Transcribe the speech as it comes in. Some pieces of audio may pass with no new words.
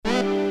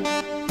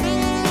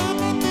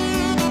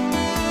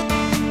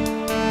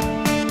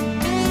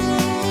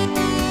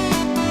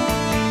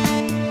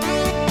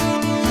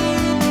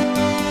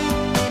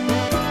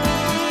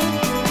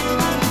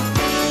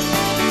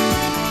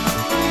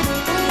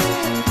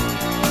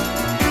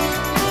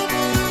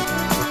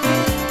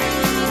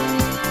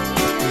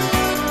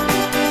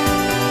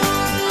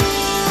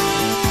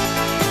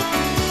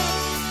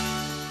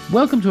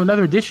Welcome to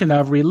another edition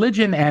of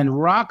Religion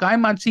and Rock.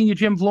 I'm Monsignor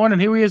Jim Vlorn,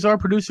 and here he is, our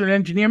producer and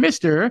engineer,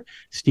 Mr.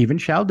 Stephen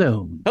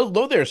Chaldone.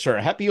 Hello there, sir.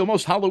 Happy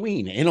almost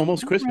Halloween and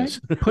almost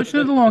Christmas. Right. Pushing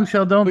it along,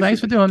 Chaldone.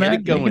 Thanks for doing that. Get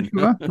it going.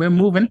 Sure we're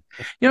moving.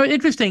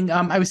 Interesting.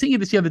 I was thinking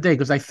this the other day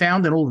because I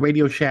found an old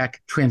Radio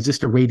Shack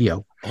transistor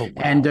radio. Oh, wow.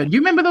 And do you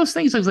remember those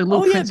things? It was like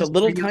little the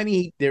little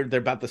tiny, they're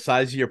about the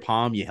size of your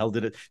palm. You held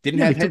it,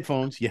 didn't have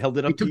headphones. You held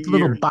it up to your took the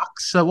little ear.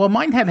 box. Well,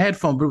 mine had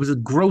headphones, but it was a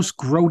gross,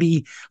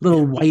 grody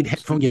little white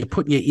headphone you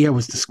put in your ear. It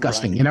was disgusting,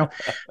 Right.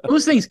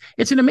 Those things,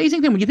 it's an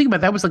amazing thing when you think about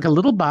it. That was like a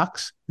little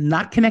box,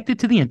 not connected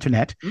to the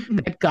internet,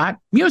 that got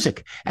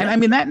music. And I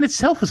mean, that in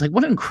itself was like,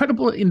 what an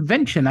incredible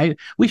invention.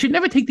 We should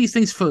never take these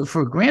things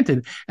for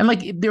granted. And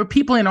like, there are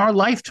people in our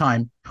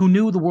lifetime who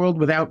knew the world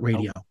without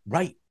radio. Oh,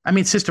 right. I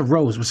mean, Sister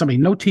Rose was somebody,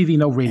 no TV,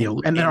 no radio.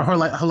 And then her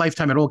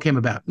lifetime, it all came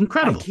about.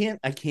 Incredible.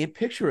 I can't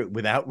picture it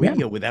without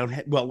radio, without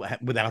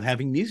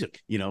having music,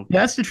 Yeah,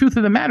 that's the truth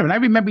of the matter. And I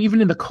remember even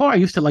in the car, I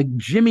used to like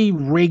Jimmy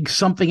rig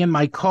something in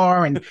my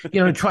car and,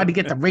 try to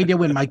get the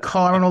radio in my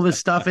car and all this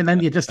stuff. And then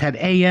you just had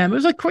AM. It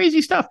was like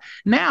crazy stuff.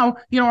 Now,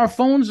 our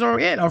phones are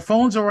it. Our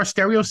phones are our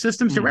stereo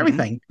systems or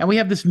everything. And we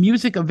have this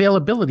music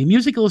availability.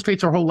 Music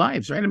illustrates our whole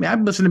lives, right? I mean,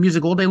 I've listened to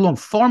music all day long,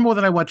 far more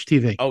than I watch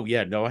TV. Oh,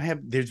 yeah. No,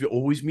 there's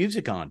always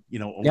music on,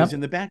 always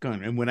in the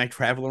background. And when I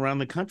travel around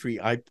the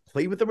country, I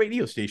play with the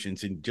radio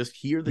stations and just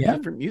hear the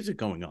different music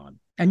going on.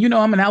 And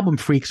I'm an album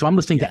freak, so I'm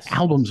listening to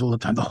albums all the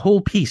time, the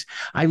whole piece.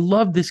 I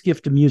love this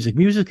gift of music.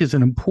 Music is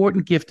an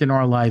important gift in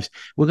our lives.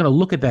 We're going to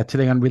look at that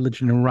today on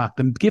Religion and Rock,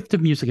 the gift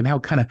of music and how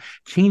it kind of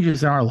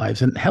changes our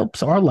lives and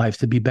helps our lives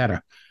to be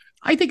better.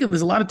 I think there's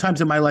a lot of times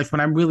in my life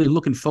when I'm really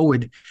looking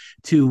forward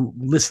to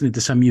listening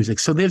to some music.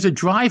 So there's a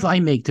drive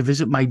I make to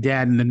visit my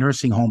dad in the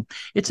nursing home.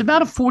 It's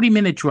about a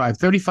 40-minute drive,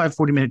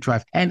 40-minute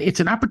drive. And it's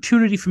an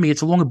opportunity for me.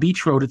 It's along a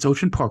beach road. It's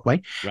Ocean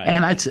Parkway. Right.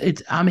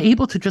 And I'm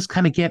able to just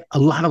kind of get a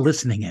lot of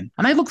listening in.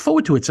 And I look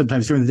forward to it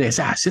sometimes during the day. I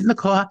say, sit in the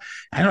car.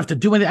 I don't have to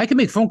do anything. I can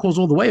make phone calls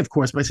all the way, of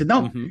course. But I said,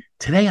 no,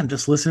 today I'm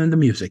just listening to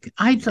music.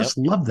 I just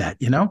love that,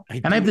 And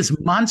I have this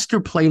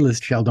monster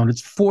playlist, Sheldon.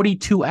 It's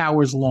 42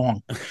 hours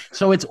long.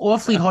 So it's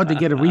awfully hard to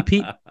get a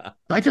repeat.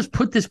 I just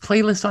put this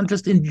playlist on,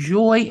 just enjoy.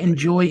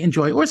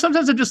 Or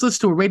sometimes I just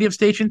listen to a radio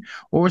station,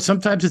 or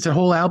sometimes it's a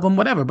whole album,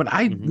 whatever. But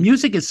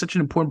music is such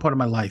an important part of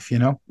my life,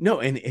 No,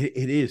 and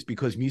it is,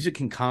 because music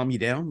can calm you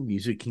down.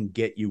 Music can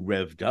get you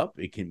revved up.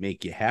 It can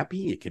make you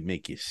happy. It can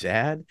make you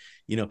sad.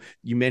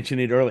 You mentioned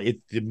it earlier.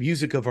 It's the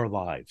music of our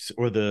lives,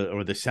 or the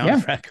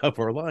soundtrack of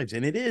our lives,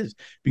 and it is,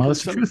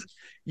 because that's the truth.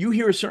 You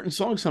hear a certain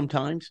song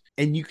sometimes,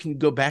 and you can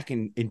go back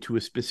into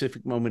a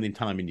specific moment in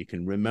time, and you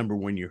can remember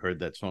when you heard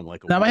that song.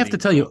 Now I have to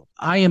tell you,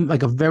 I am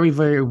like a very,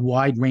 very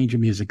wide range of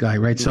music guy,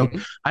 right? So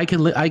I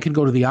can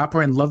go to the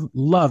opera and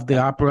love the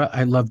opera.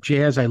 I love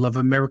jazz. I love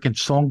American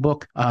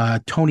Songbook,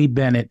 Tony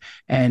Bennett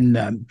and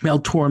Mel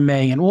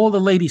Torme and all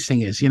the lady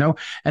singers,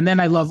 And then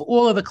I love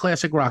all of the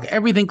classic rock,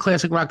 everything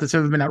classic rock that's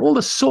ever been out, all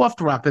the soft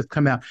rock that's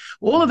come out,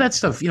 all of that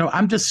stuff.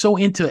 I'm just so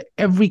into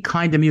every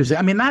kind of music.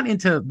 I mean, not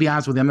into, be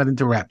honest with you, I'm not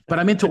into rap, but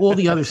I'm into all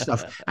the other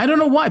stuff. I don't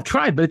know why. I've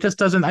tried, but it just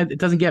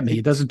doesn't get me.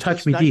 It doesn't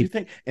touch me deep.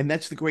 And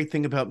that's the great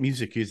thing about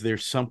music, is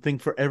there's something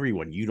for everyone.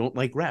 You don't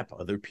like rap.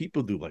 Other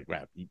people do like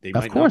rap. They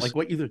might not like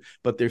what you do,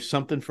 but there's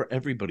something for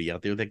everybody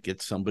out there that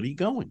gets somebody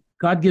going.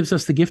 God gives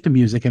us the gift of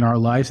music in our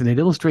lives, and it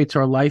illustrates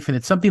our life, and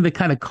it's something that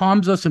kind of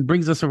calms us and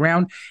brings us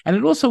around. And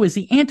it also is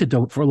the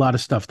antidote for a lot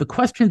of stuff. The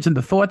questions and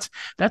the thoughts.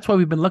 That's why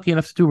we've been lucky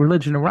enough to do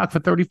Religion and Rock for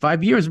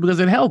 35 years, because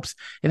it helps.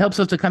 It helps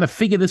us to kind of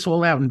figure this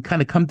all out and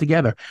kind of come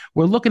together.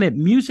 We're looking at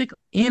music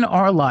in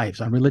our lives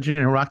on Religion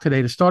and Rock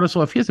today. To start us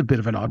off, here's a bit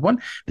of an odd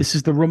one. This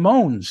is the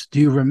Ramones. Do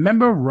you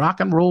remember Rock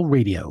and Roll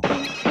Radio?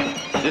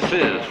 This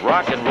is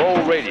Rock and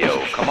Roll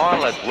Radio. Come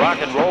on, let's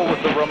rock and roll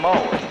with the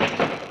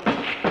Ramones.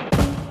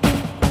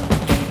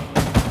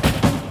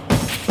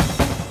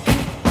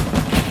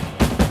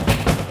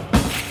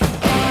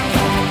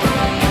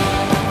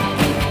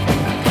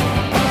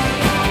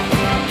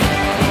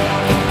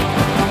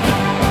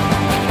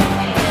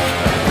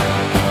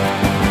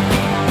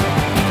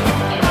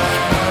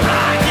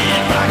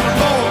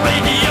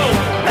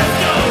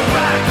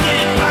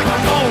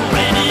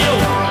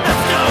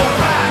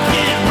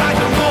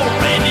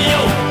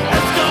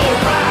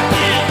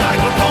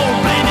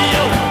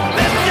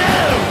 Let's go!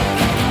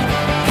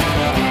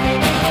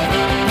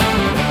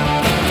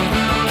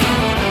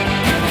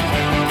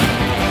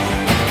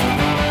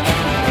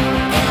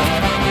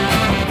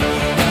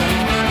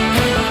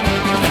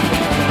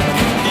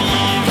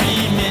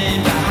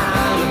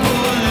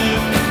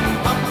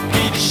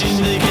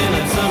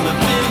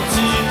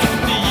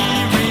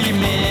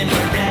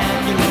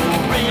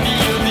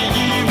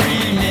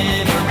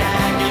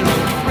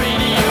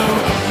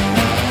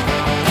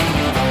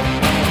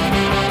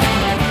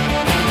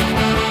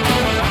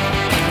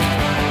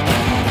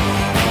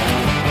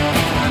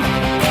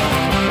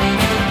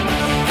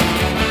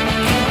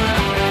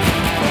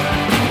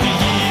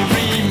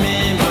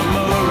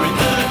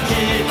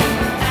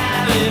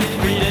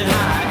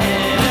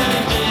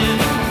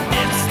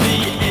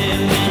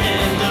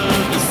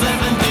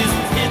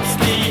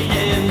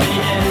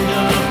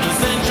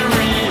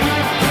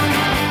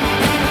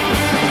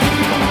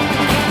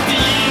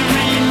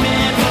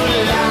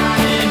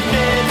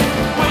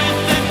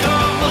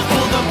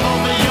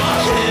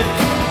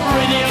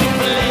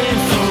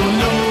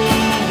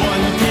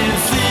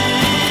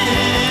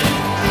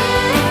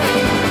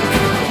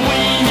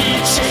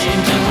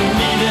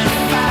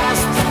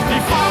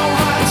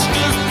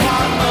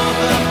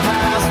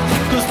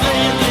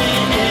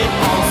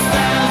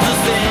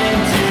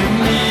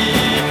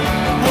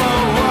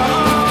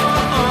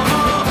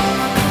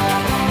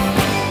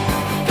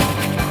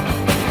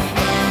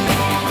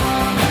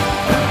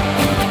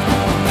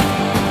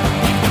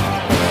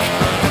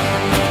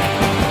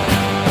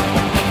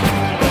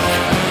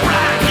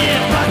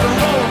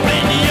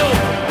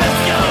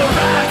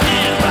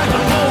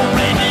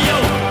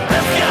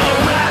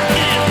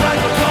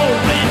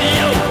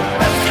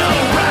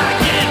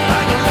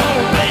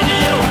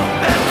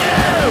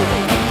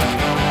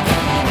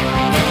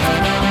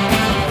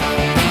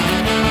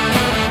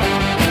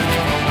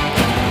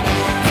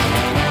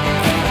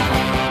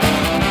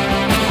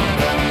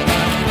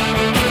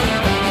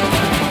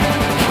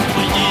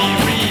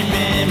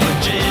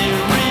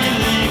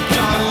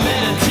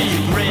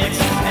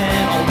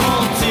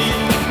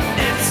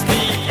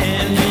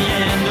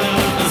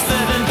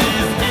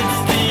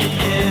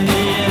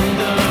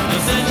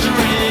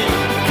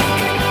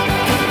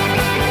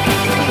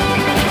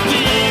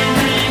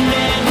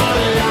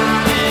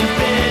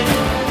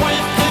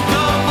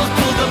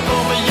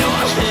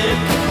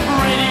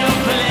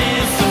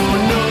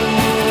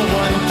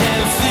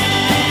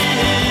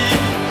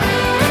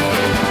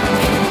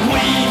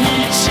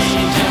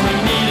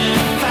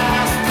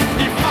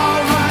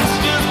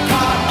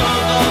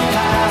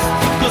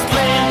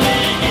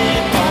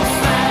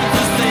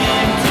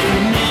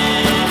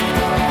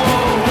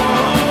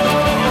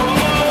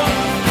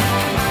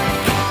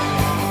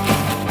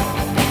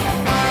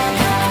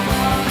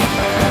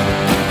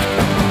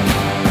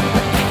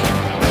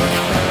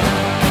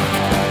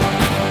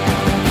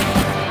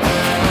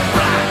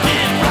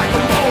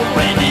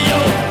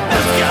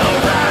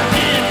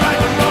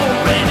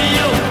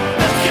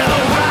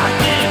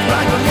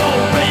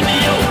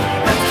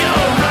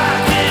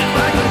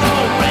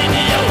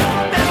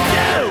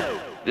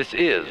 This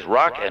is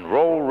Rock and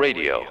Roll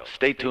Radio.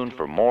 Stay tuned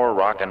for more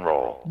rock and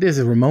roll. There's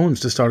the Ramones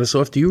to start us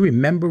off. Do you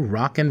remember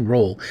rock and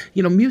roll?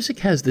 You know, music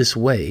has this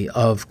way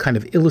of kind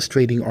of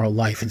illustrating our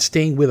life and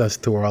staying with us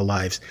through our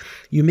lives.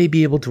 You may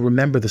be able to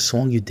remember the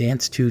song you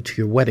danced to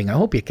your wedding. I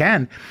hope you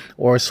can.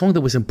 Or a song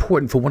that was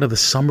important for one of the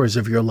summers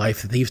of your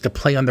life that they used to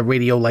play on the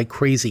radio like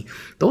crazy.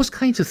 Those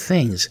kinds of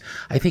things,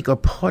 I think, are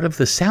part of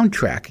the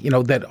soundtrack, you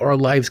know, that our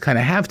lives kind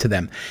of have to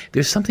them.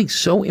 There's something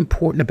so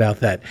important about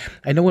that.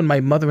 I know in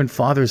my mother and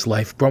father's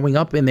life, growing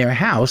up in their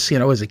house, you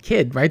know, as a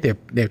kid, right,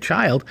 their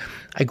child,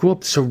 I grew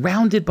up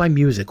surrounded by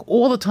music.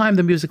 All the time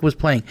the music was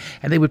playing,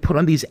 and they would put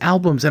on these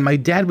albums, and my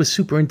dad was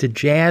super into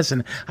jazz,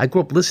 and I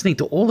grew up listening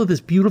to all of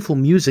this beautiful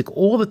music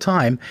all the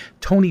time,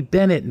 Tony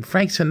Bennett and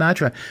Frank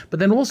Sinatra, but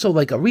then also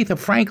like Aretha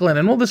Franklin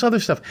and all this other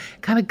stuff.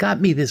 Kind of got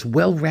me this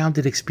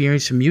well-rounded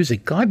experience in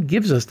music. God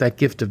gives us that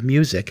gift of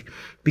music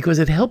because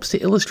it helps to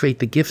illustrate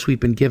the gifts we've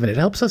been given. It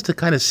helps us to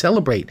kind of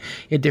celebrate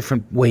in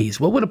different ways.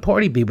 What would a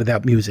party be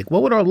without music?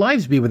 What would our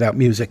lives be without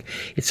music?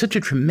 It's such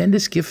a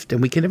tremendous gift,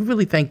 and we can never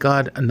really thank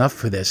God enough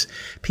for this.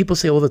 People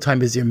say all the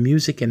time, is there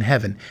music in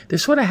heaven? There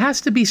sort of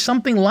has to be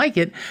something like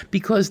it,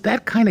 because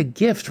that kind of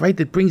gift, right,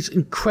 that brings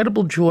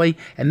incredible joy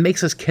and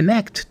makes us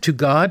connect to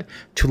God,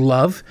 to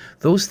love,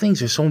 those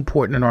things are so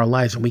important in our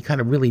lives, and we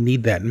kind of really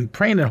need that. And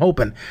praying and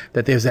hoping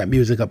that there's that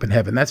music up in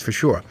heaven, that's for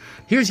sure.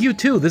 Here's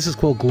U2. This is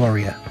called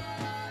Gloria.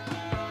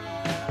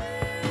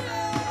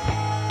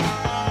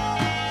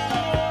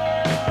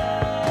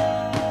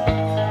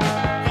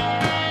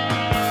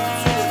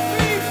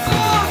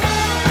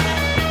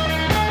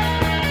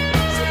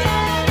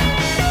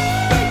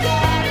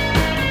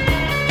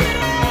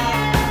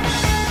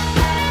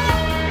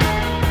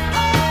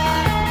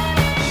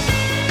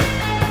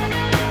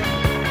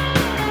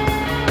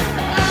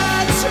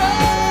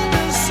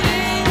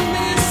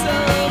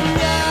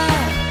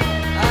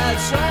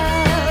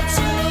 Try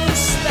to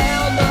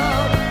stand up.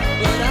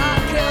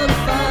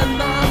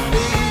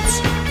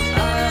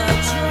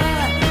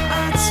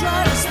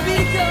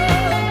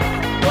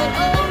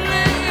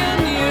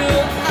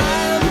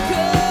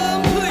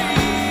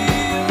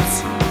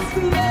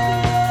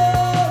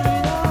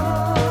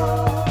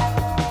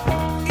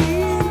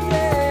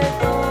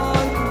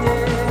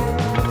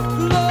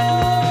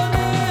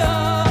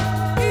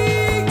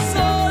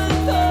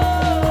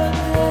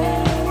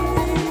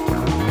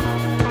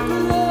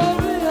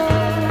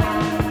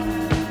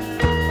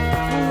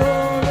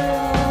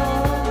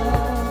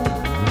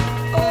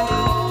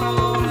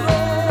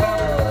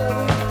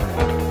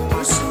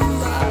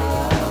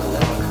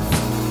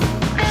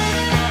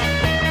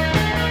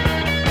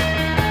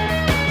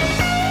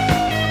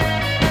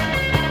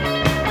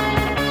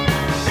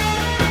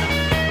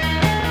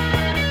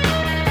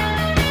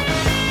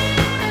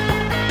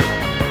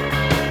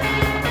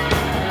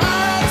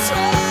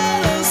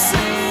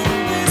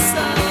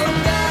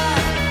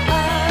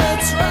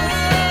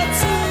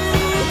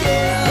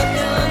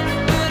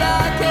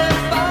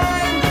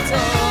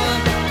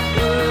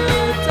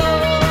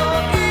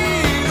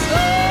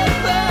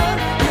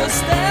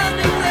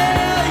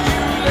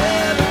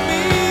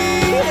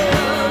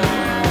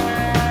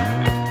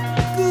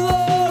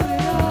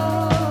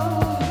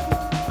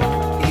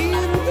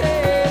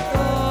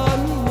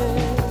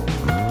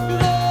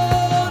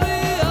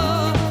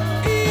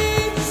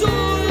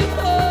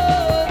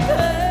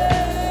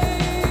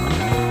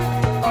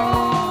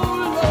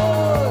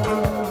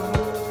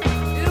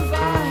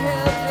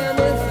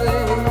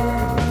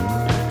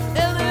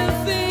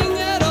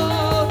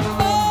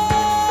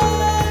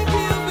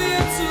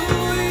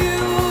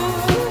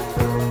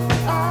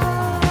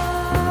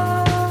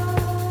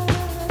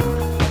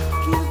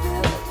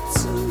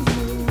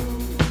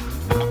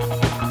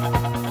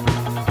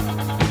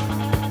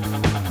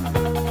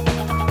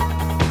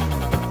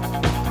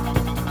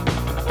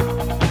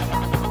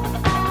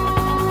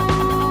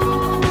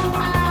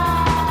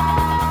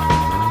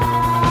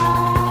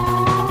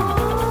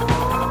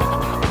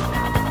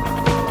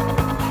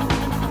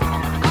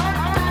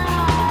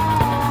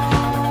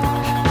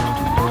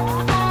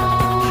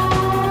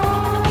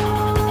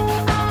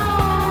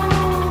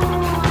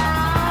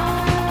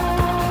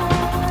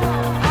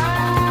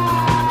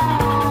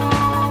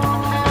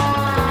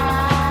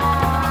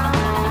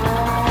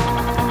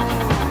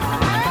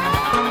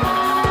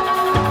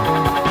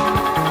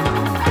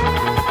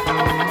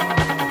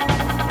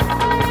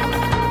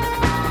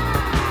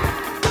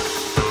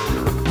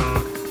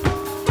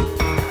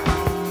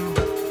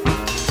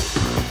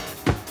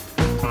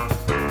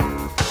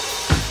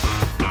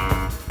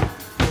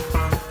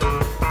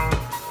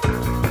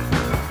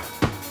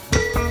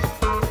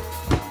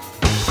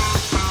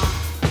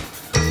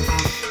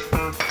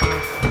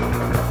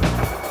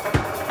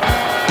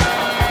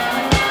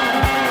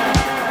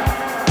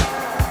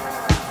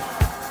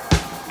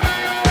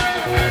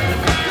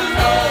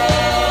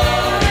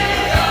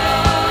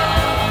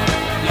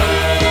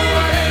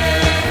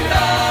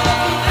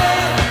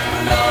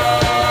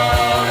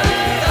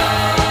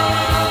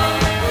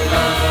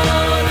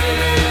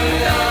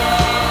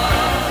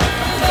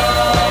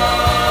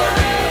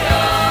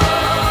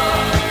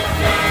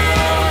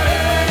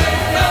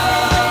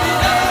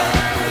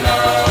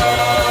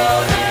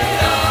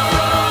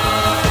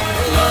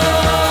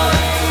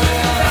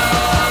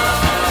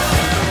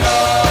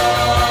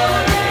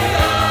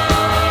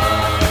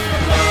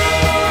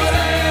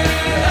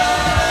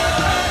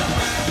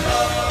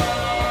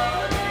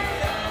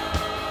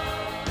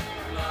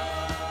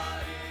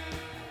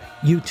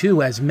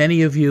 U2, as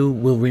many of you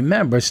will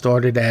remember,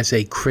 started as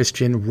a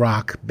Christian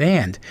rock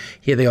band.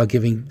 Here they are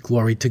giving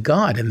glory to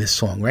God in this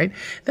song, right?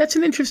 That's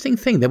an interesting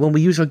thing, that when we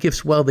use our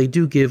gifts well, they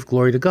do give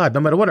glory to God, no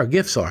matter what our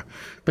gifts are.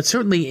 But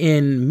certainly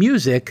in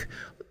music,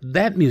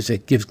 that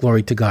music gives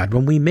glory to God.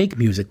 When we make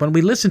music, when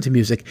we listen to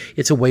music,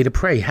 it's a way to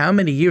pray. How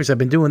many years I've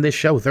been doing this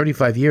show?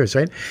 35 years,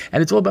 right?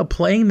 And it's all about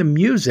playing the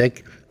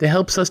music that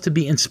helps us to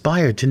be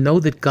inspired, to know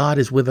that God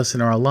is with us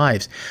in our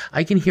lives.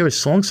 I can hear a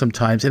song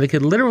sometimes, and it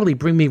could literally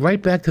bring me right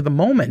back to the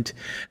moment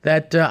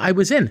that I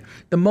was in,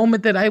 the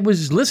moment that I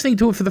was listening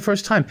to it for the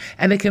first time.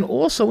 And it can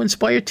also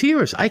inspire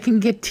tears. I can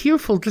get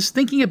tearful just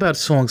thinking about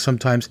songs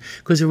sometimes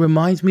because it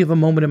reminds me of a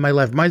moment in my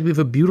life, reminds me of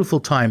a beautiful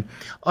time.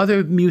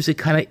 Other music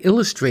kind of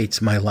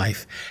illustrates my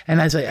life. And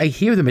as I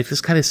hear them, it's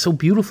just kind of so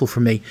beautiful for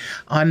me.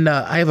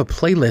 I have a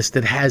playlist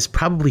that has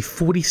probably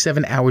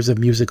 47 hours of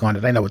music on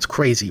it. I know it's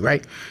crazy,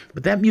 right?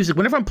 But that music,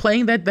 whenever I'm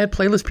playing that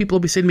playlist, people will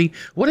be saying to me,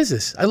 what is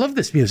this? I love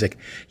this music.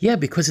 Yeah,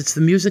 because it's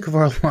the music of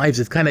our lives.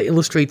 It kind of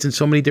illustrates in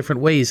so many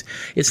different ways.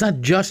 It's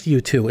not just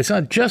U2. It's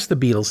not just the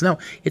Beatles. No,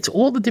 it's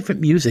all the different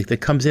music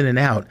that comes in and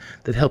out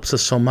that helps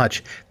us so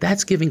much.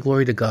 That's giving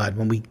glory to God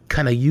when we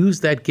kind of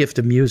use that gift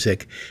of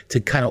music to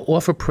kind of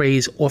offer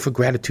praise, offer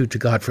gratitude to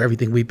God for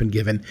everything we've been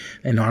given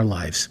in our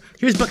lives.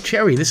 Here's Buck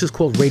Cherry. This is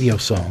called Radio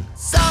Song.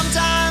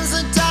 Sometimes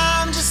the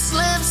time just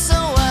slips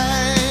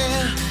away.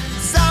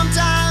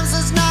 Sometimes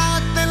there's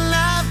nothing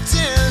left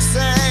to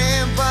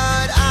say,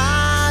 but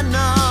I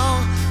know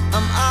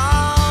I'm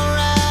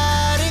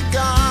already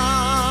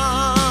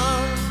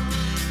gone.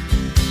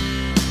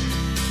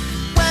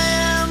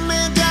 Weighing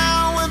me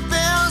down with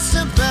bills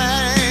to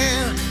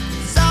pay.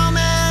 So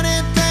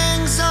many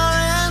things are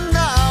in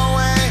the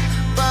way,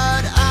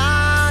 but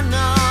I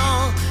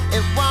know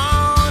it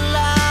won't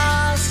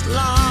last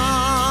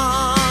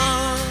long.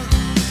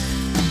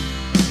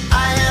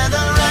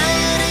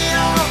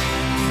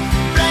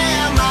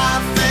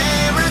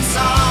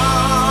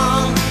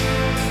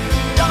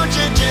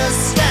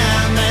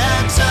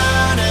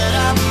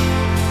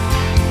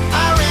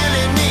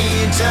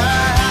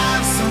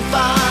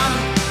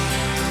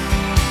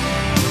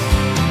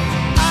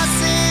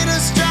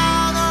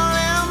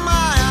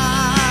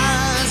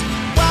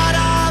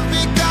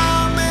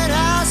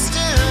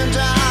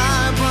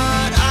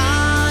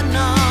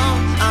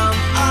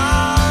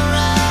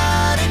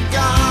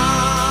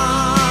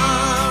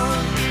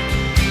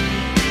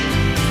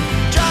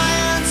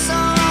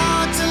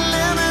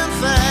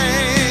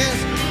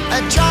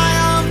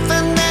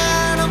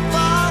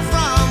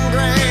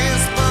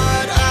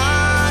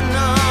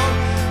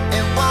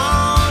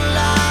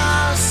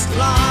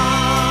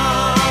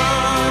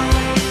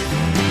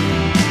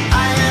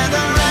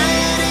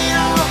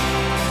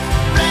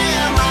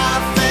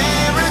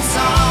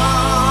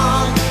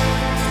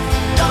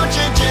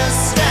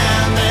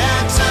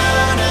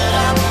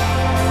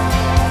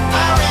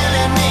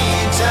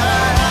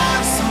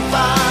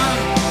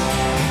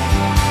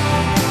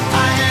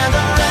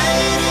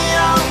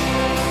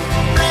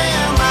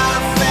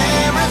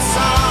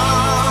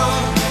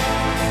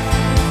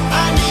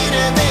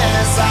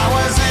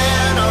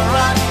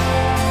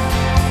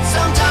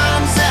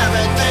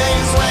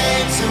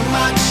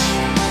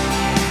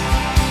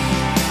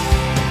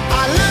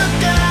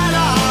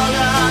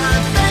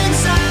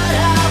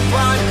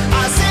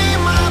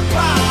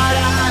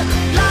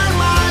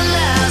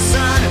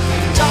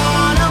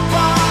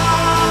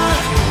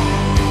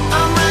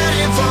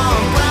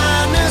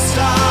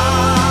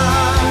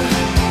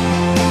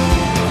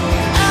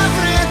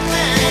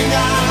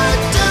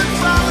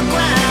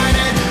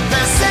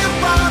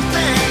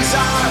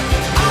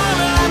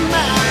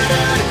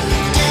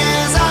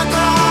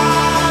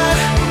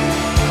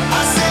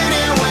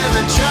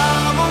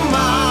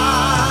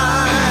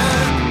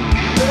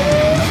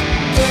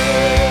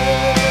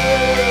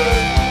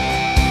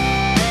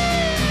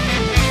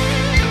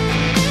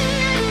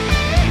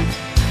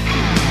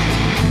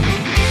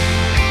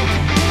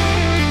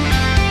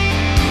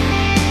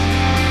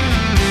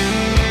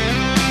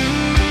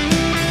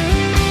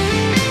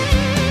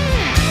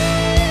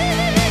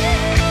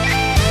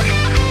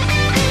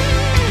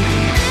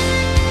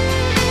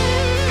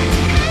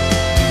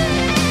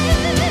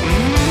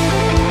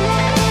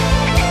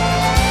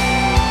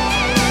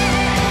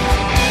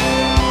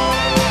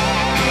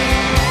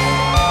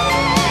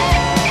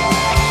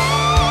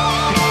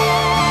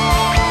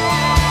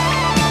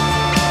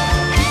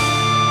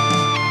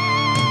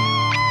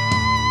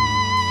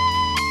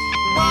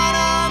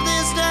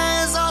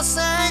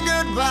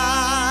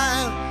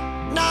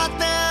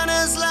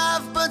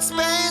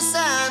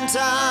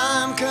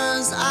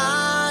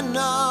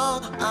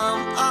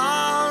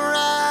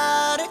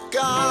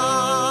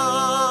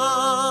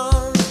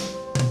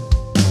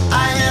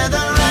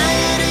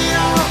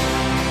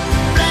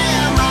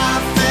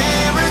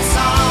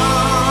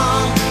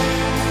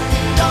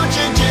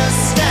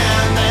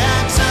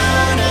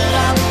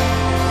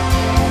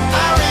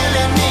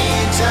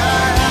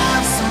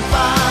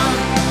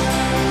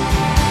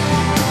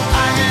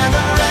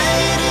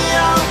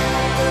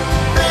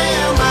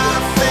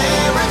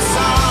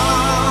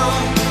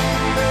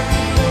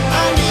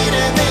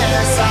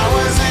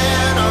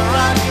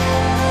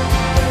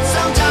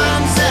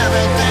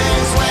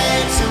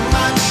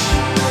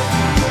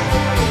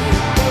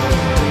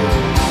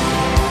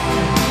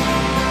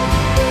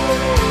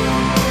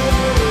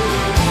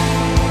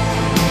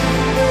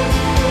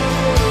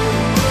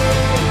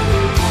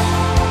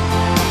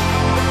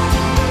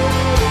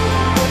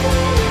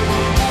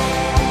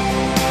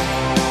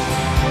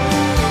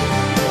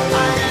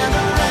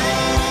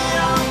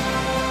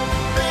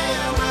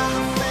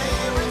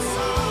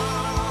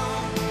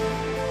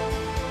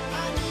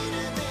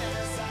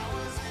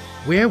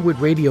 Where would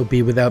radio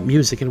be without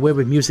music, and where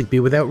would music be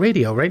without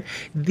radio, right?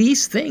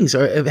 These things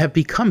have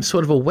become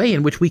sort of a way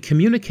in which we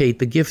communicate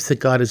the gifts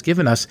that God has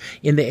given us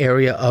in the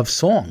area of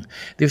song.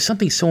 There's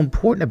something so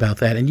important about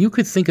that, and you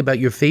could think about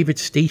your favorite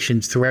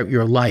stations throughout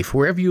your life,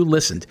 wherever you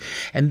listened,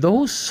 and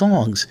those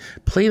songs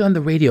played on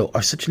the radio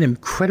are such an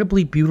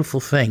incredibly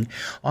beautiful thing.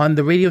 On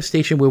the radio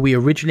station where we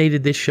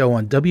originated this show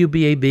on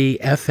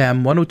WBAB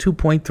FM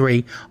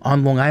 102.3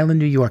 on Long Island,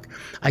 New York,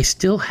 I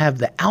still have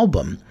the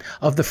album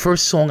of the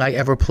first song I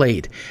ever played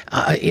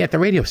at the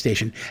radio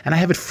station, and I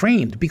have it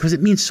framed because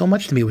it means so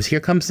much to me. It was Here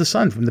Comes the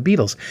Sun from the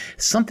Beatles.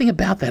 Something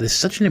about that is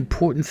such an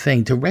important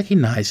thing to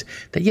recognize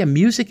that, yeah,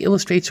 music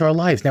illustrates our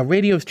lives. Now,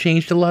 radio's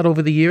changed a lot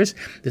over the years.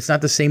 It's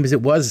not the same as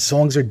it was.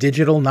 Songs are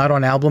digital, not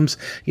on albums.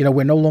 You know,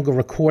 we're no longer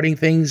recording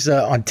things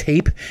on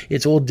tape.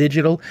 It's all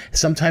digital.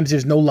 Sometimes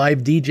there's no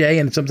live DJ,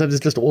 and sometimes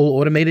it's just all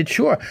automated,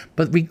 sure.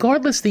 But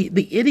regardless,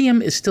 the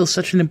idiom is still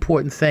such an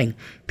important thing.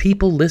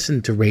 People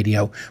listen to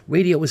radio.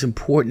 Radio is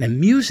important, and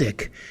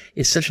music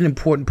is such an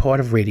important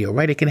part of radio,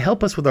 right? It can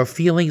help us with our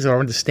feelings,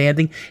 our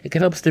understanding. It can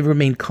help us to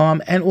remain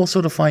calm and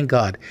also to find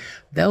God.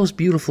 Those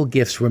beautiful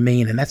gifts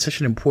remain, and that's such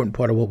an important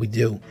part of what we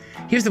do.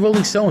 Here's the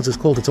Rolling Stones. It's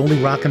called It's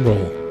Only Rock and Roll.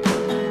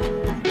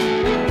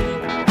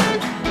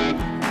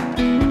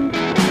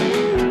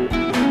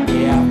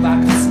 If I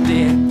could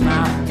stick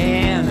my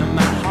hand in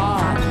my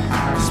heart,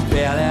 I'd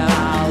spill it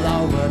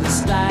all over the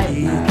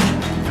stage.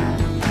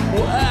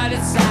 Would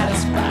it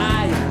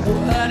satisfy you?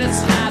 Would it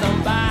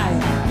satisfy you?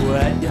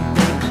 Would you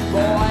think,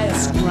 boy,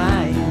 it's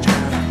strange?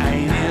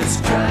 Ain't it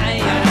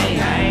strange?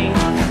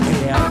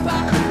 If I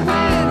could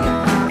win,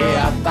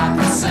 if I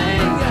could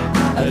sing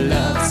a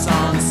love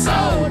song so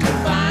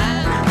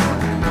divine,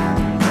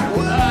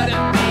 would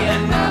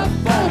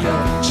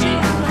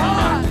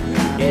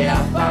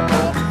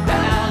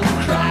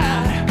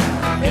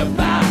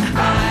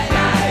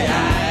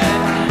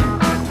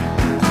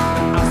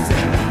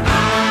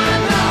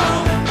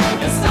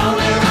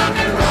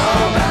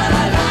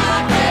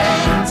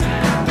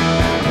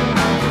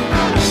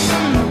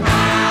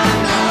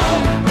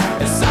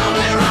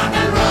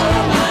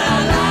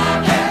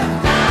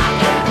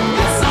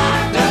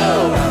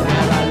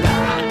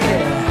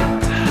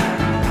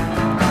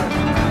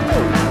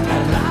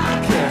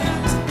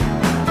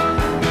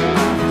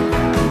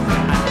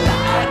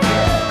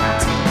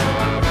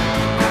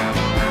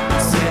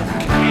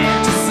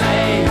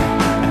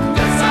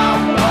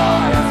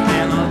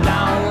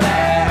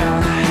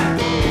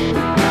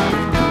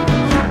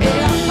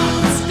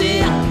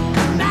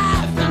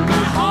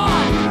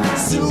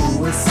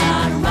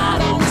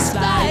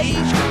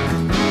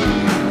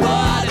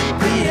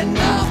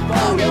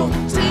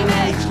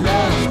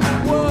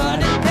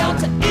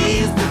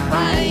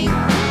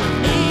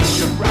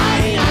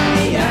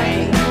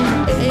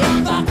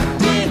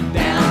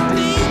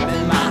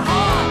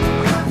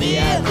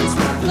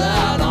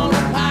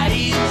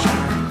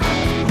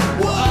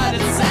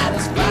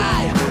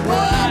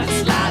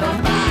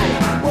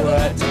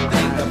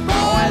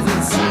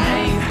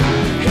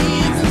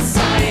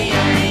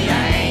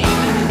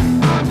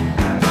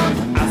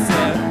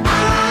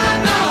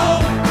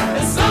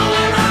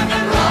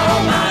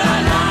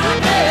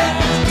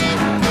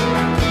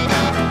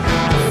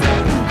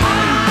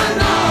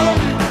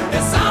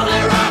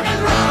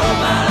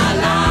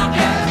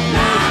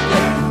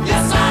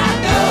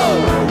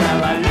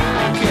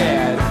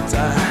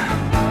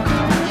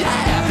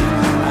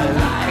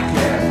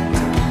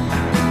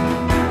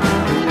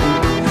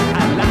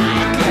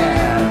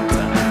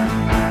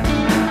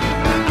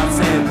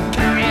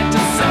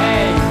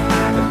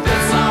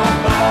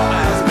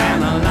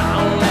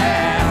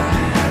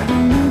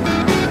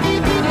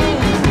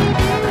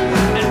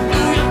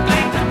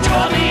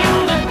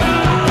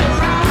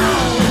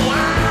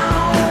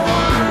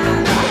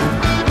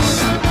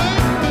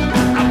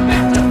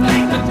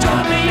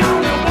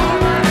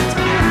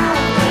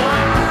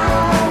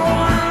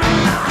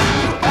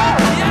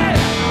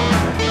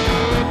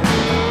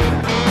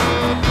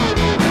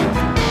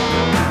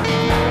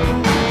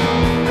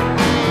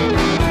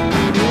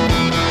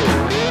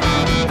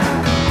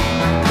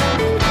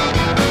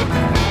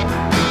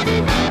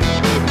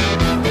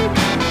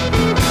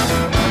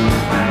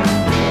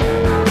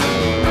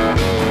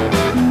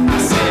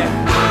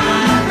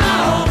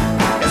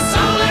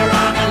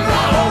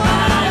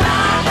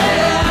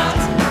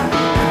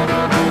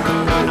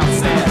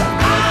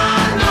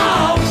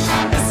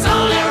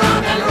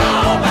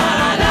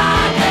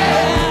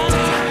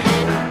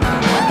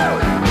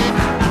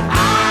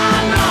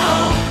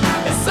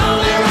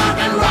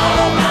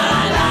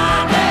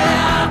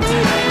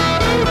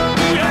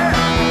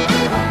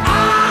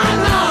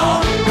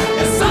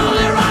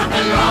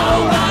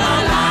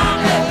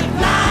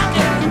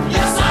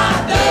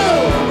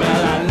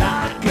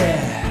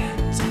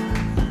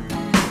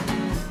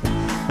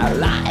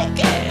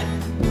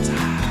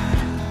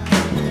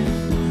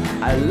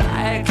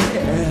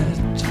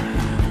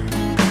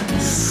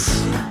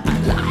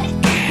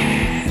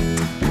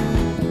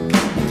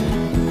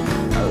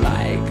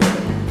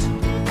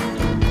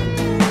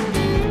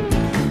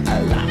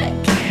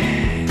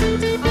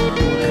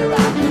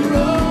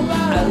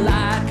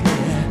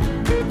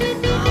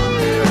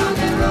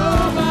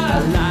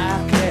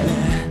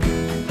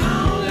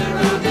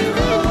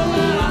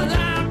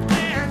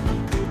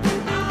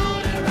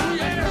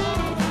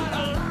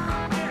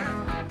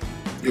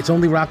it's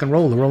only rock and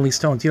roll, the Rolling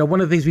Stones. You know, one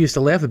of the things we used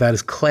to laugh about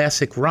is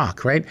classic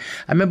rock, right?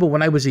 I remember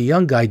when I was a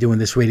young guy doing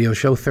this radio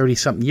show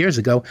 30-something years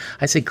ago,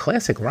 I said,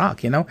 classic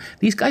rock, you know?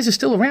 These guys are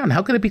still around.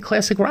 How could it be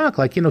classic rock?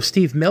 Like, you know,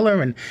 Steve Miller,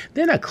 and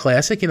they're not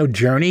classic, you know,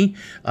 Journey,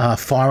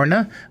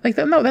 Foreigner. Like,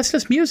 no, that's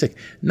just music.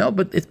 No,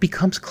 but it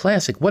becomes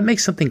classic. What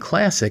makes something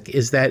classic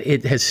is that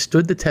it has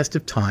stood the test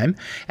of time,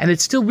 and it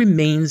still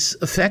remains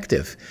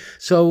effective.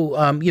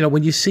 So, you know,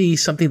 when you see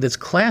something that's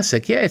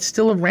classic, yeah, it's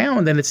still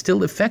around and it's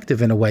still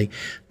effective in a way.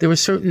 There are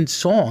certain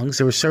songs,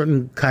 there are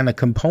certain kind of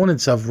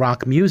components of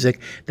rock music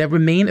that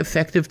remain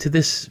effective to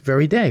this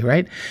very day,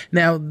 right?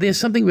 Now, there's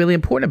something really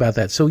important about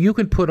that. So you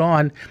can put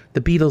on the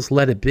Beatles'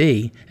 Let It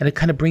Be, and it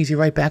kind of brings you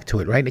right back to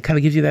it, right? It kind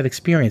of gives you that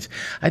experience.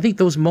 I think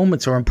those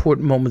moments are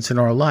important moments in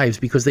our lives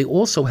because they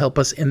also help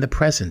us in the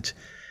present.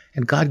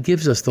 And God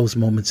gives us those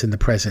moments in the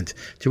present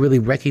to really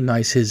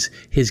recognize his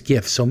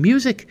gifts. So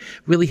music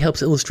really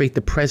helps illustrate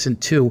the present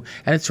too.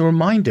 And it's a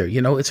reminder,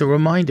 you know, it's a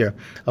reminder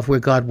of where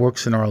God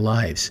works in our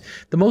lives.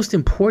 The most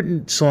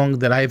important song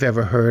that I've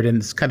ever heard, and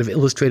it's kind of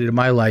illustrated in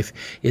my life,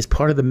 is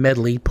part of the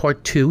medley,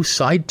 part 2,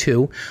 side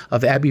 2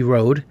 of Abbey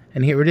Road.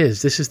 And here it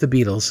is. This is the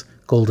Beatles,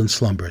 Golden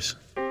Slumbers.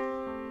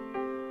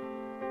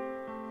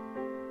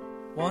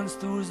 Once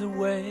there was a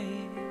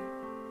way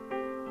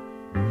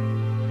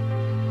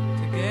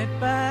to get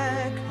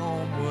back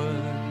homeward.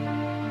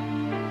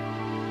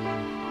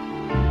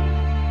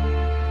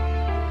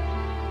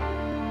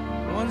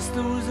 Once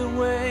there was a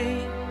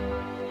way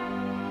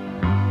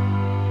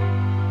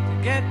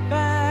to get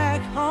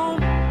back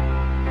home.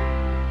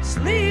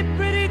 Sleep,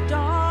 pretty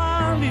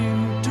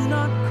darling, do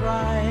not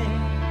cry,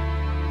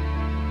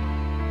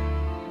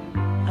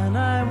 and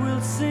I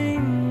will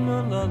sing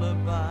a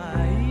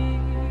lullaby.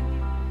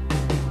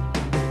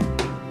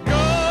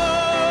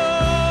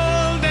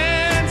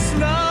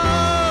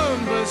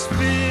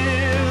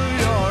 Fill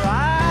your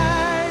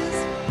eyes,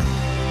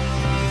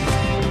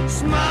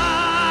 smiles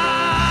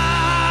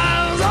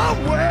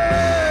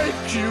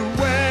awake you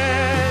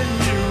when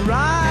you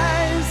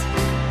rise.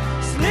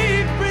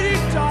 Sleep, pretty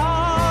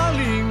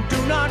darling, do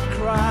not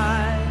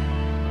cry,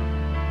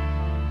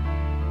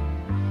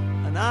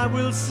 and I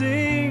will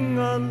sing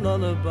a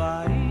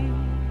lullaby.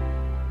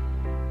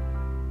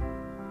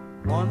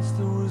 Once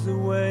there was a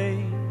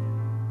way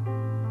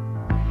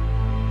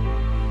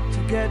to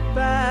get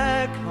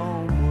back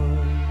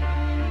homeward.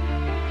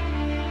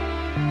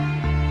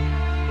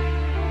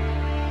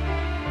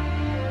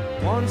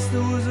 Once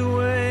there was a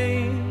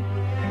way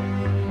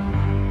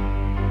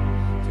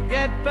to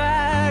get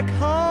back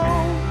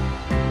home.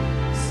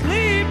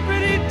 Sleep,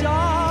 pretty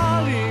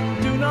darling,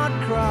 do not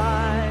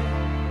cry,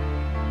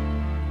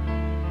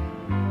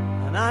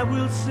 and I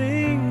will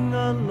sing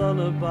a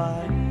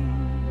lullaby.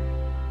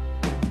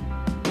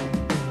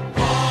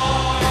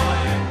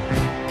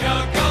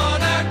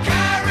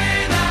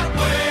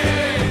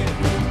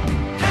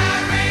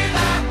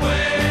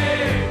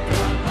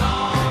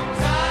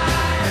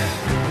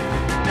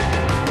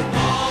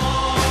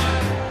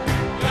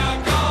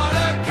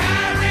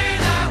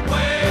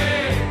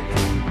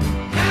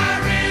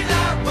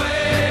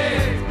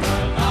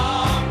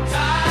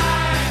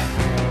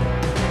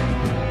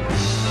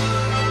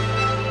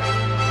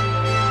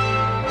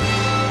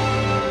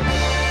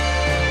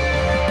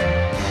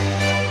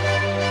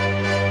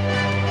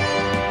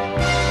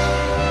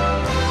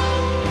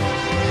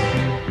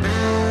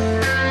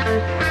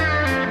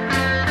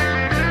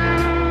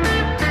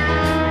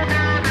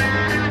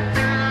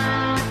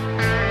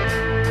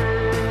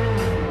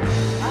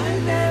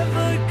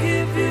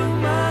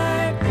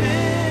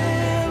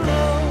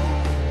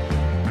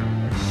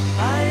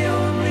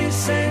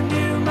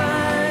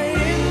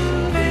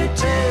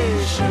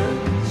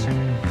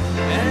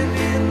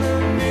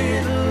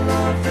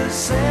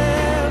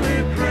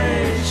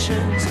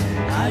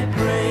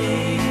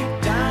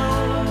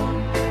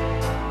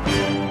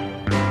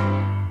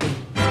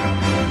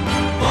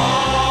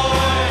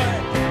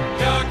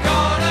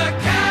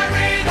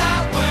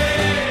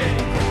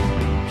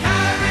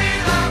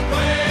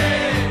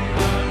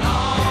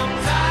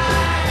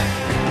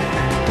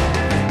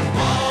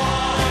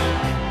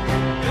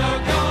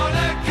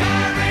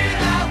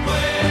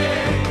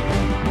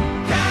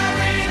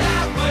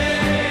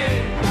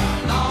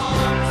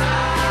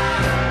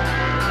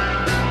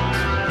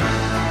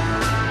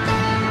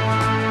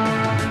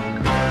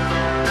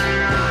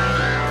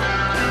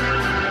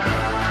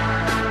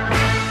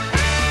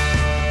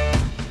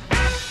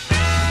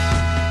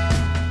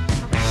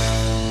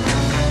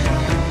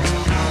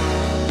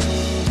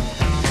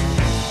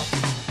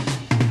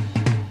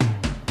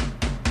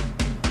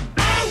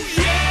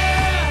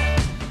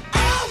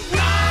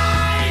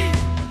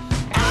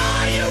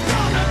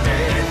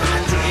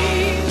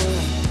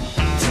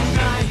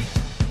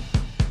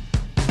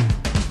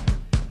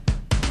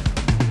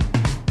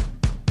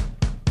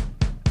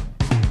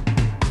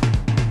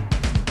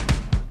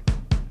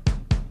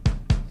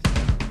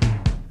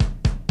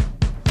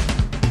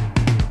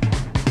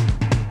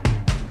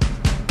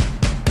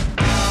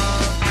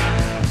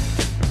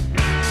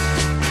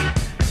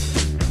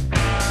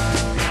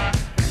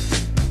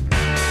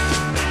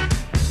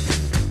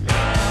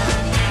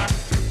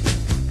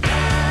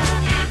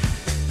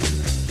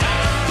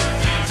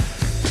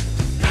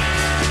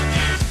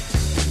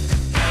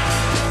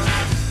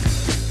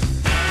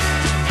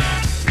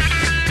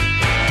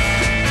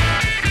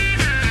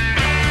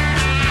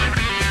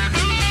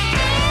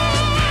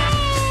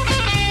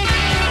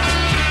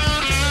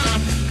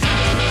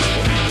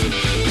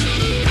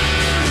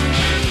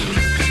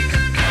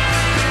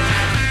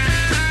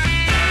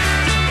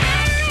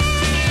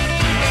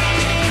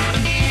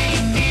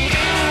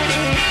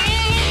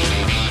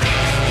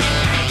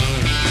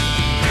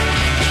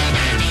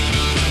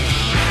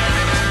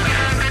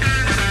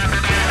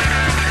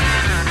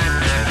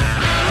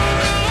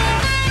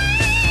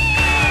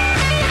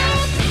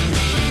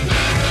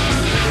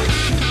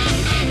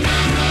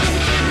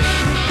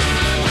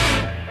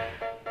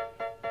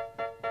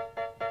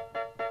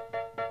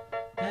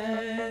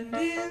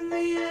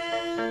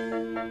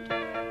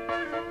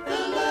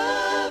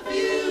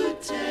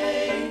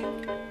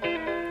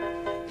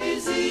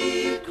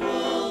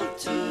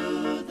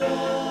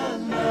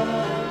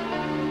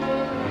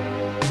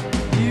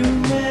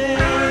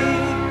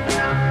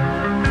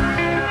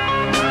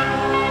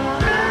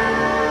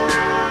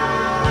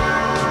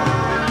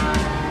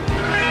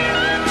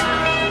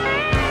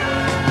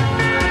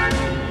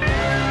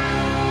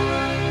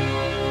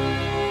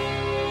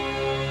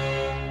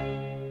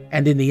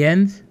 And in the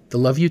end, the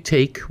love you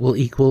take will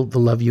equal the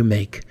love you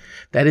make.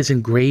 That is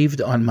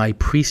engraved on my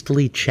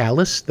priestly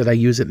chalice that I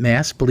use at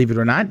Mass, believe it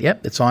or not.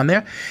 Yep, it's on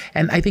there.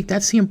 And I think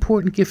that's the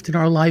important gift in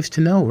our lives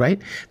to know,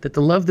 right? That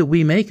the love that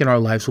we make in our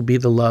lives will be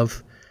the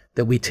love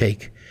that we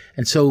take.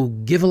 And so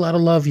give a lot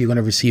of love, you're going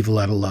to receive a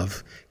lot of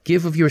love.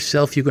 Give of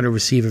yourself, you're going to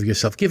receive of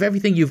yourself. Give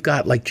everything you've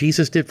got like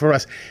Jesus did for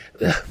us.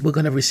 We're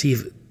going to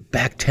receive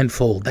back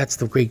tenfold. That's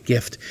the great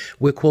gift.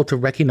 We're called to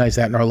recognize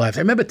that in our lives.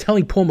 I remember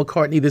telling Paul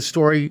McCartney this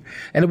story,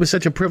 and it was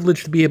such a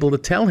privilege to be able to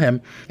tell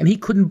him, and he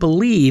couldn't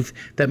believe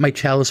that my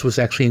chalice was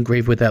actually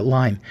engraved with that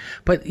line.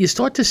 But you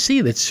start to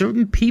see that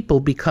certain people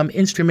become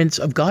instruments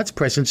of God's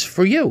presence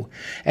for you.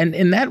 And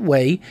in that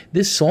way,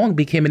 this song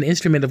became an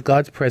instrument of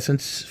God's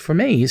presence for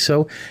me.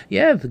 So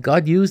yeah,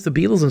 God used the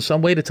Beatles in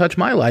some way to touch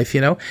my life,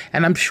 and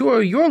I'm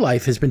sure your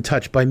life has been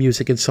touched by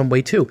music in some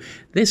way too.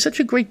 There's such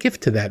a great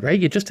gift to that, right?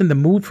 You're just in the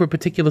mood for a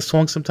particular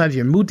song. Sometimes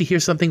you're in the mood to hear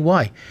something.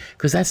 Why?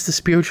 Because that's the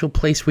spiritual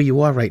place where you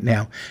are right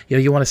now.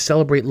 You want to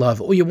celebrate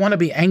love, or you want to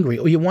be angry,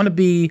 or you want to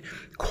be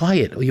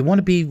quiet, or you want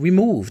to be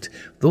removed.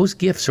 Those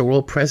gifts are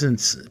all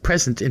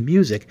present in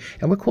music,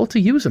 and we're called to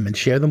use them and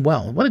share them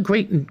well. What a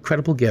great,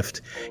 incredible gift.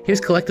 Here's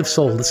Collective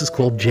Soul. This is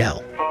called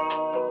Gel.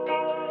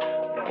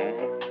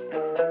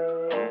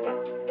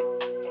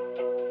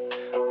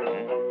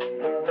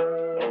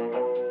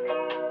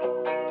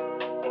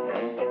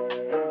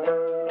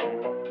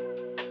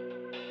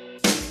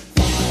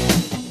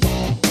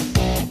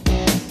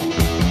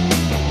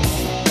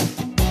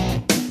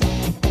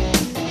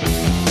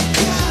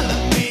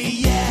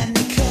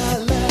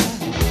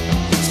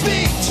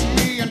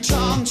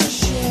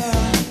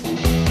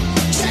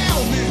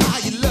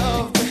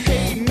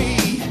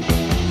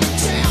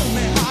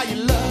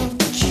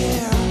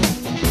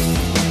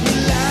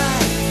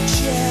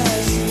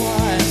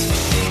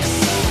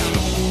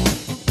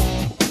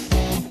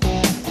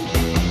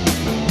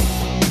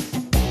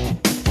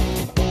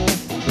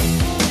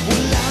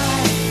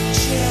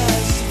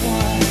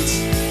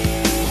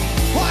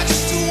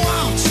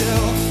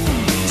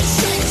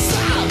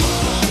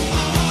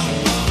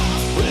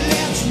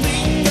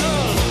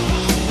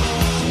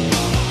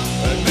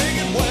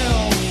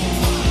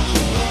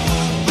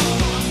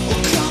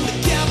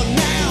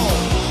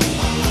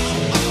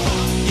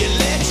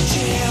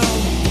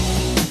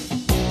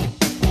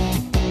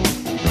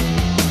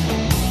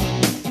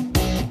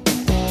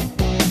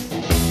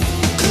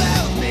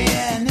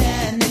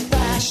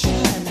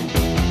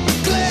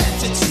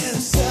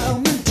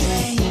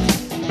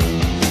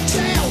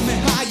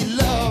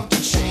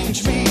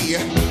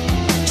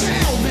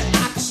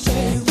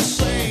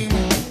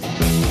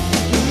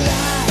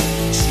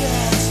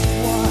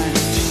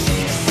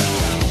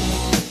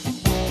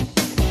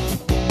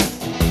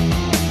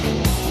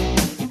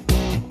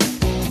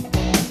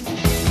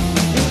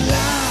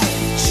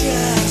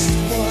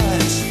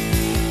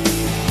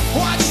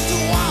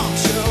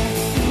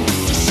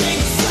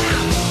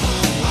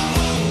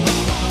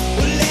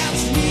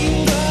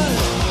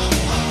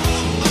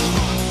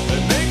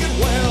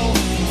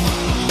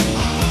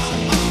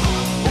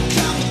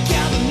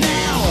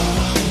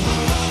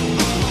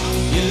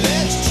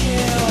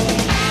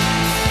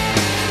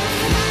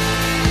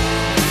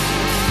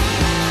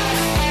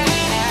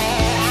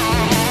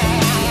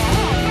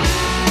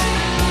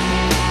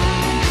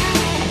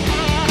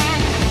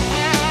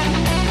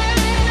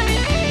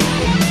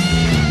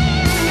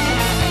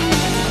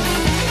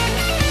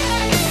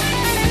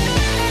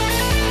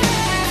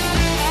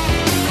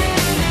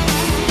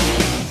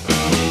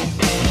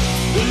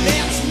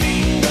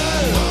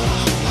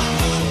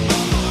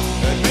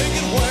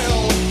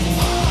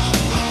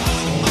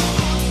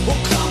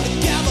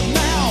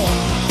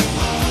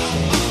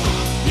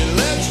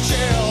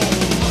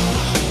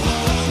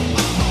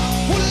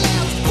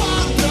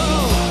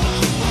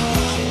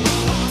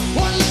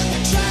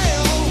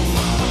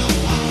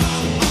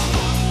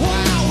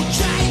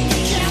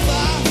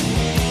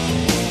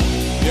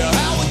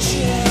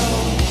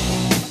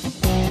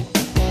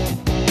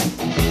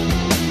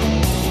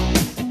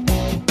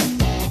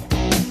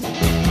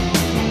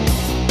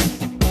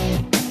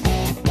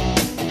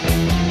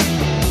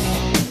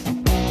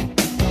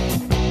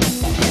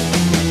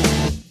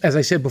 As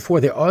I said before,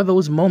 there are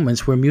those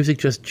moments where music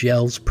just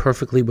gels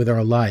perfectly with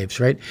our lives,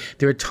 right?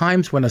 There are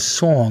times when a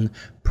song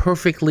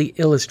perfectly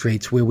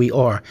illustrates where we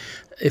are.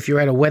 If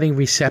you're at a wedding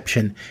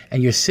reception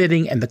and you're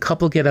sitting and the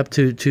couple get up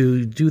to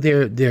do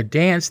their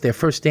dance, their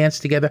first dance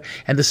together,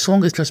 and the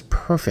song is just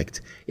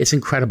perfect. It's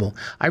incredible.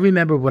 I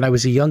remember when I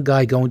was a young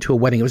guy going to a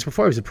wedding. It was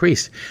before I was a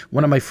priest,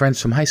 one of my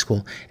friends from high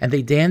school, and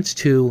they danced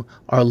to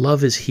Our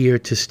Love Is Here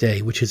to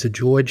Stay, which is a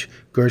George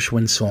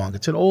Gershwin song.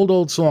 It's an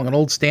old song, an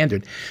old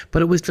standard,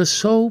 but it was just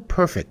so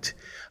perfect.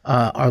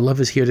 Our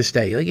Love Is Here to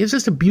Stay. Like, it's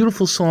just a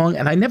beautiful song,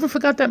 and I never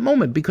forgot that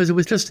moment because it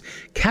was just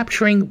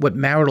capturing what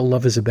marital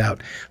love is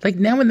about. Like,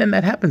 now and then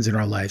that happens in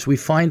our lives. We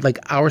find like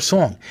our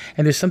song,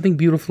 and there's something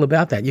beautiful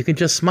about that. You can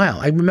just smile.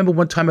 I remember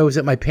one time I was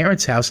at my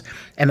parents' house,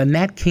 and a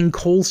Nat King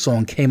Cole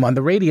song came on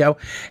the radio.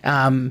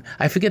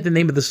 I forget the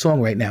name of the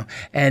song right now.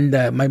 And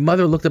my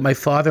mother looked at my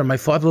father, and my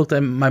father looked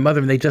at my mother,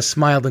 and they just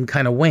smiled and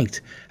kind of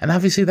winked. And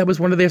obviously that was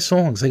one of their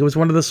songs. Like, it was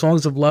one of the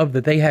songs of love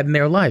that they had in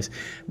their lives.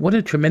 What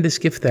a tremendous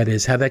gift that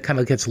is, how that kind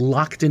of gets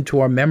locked into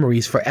our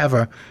memories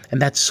forever.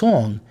 And that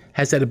song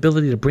has that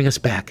ability to bring us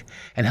back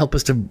and help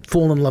us to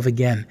fall in love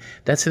again.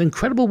 That's an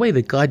incredible way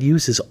that God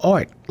uses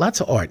art, lots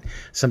of art,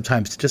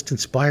 sometimes to just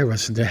inspire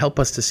us and to help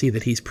us to see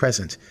that He's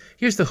present.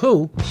 Here's The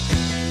Who.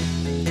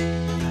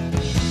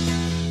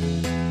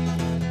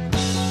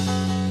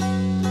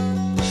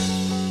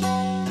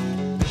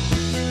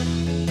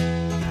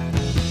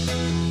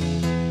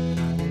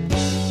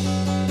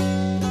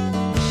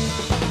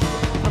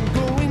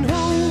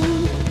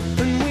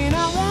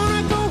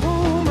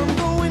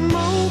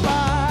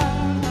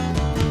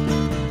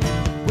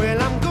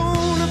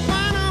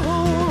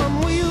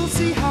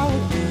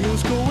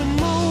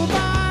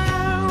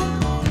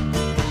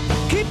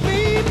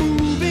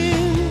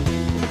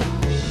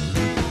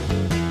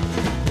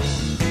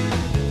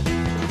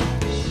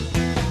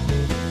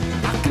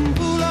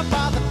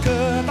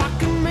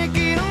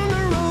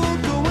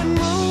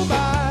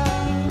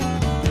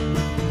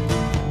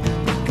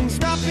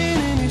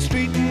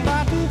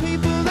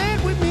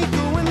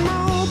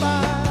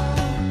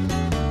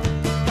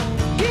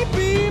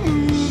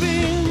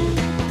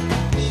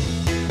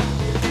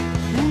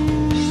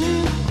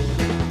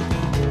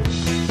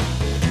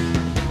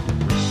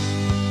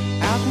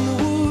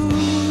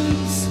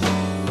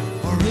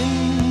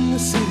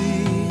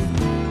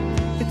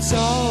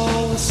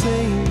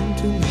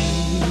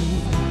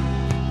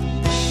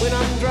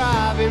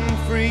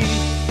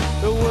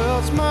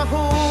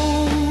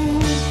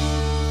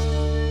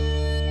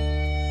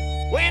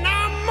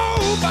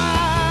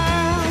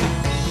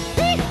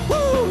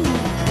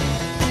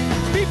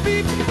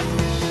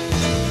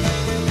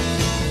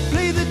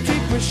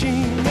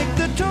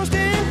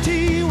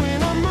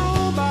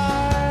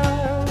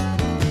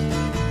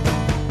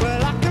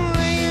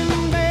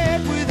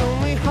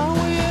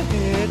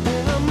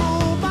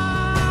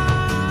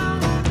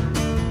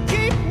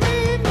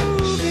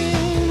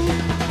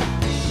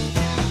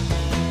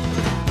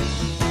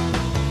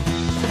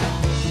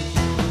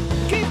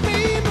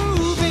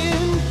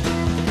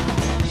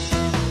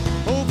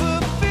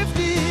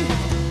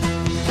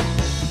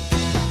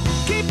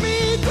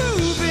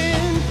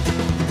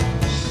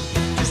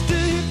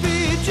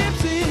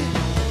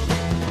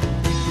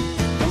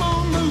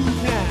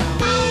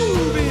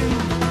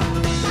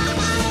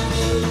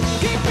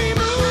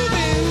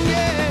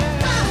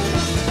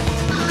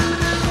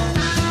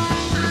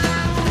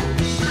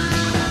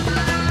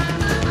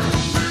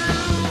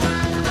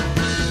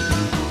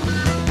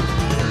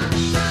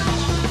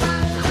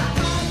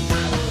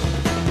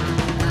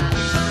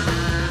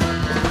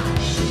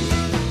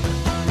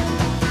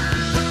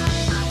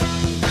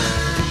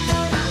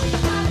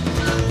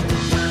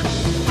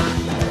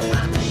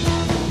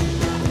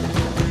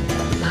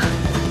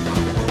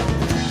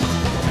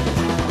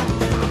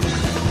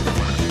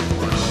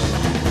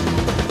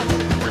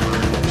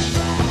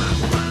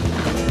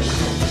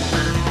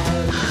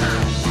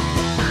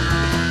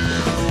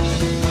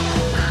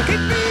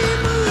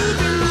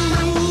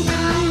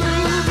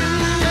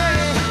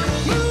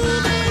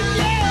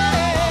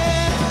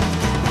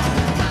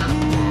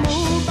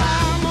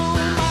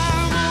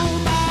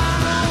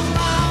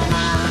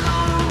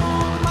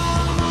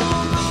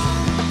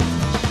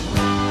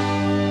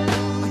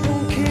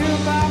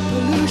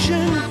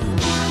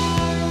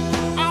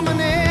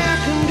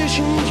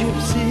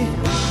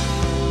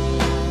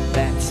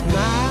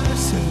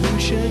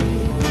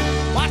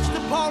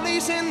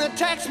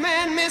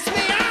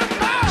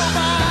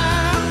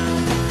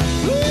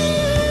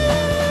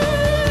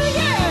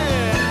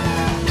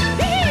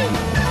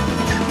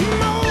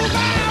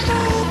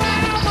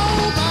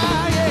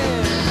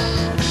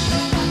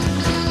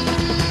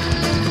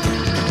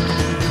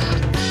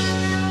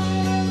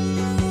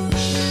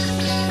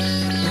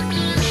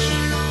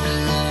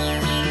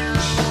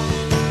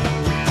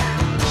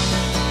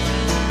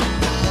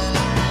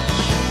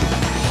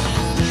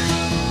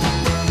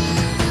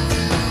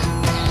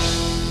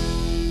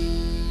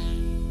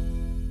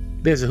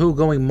 There's a Who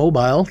going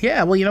mobile.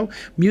 Yeah, well, you know,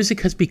 music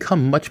has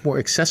become much more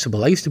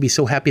accessible. I used to be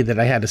so happy that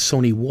I had a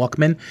Sony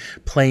Walkman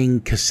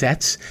playing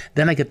cassettes.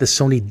 Then I get the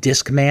Sony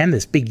Discman,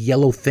 this big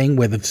yellow thing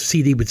where the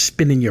CD would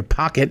spin in your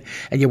pocket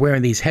and you're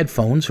wearing these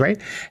headphones,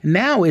 right?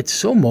 Now it's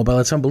so mobile,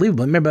 it's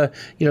unbelievable. Remember,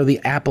 you know, the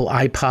Apple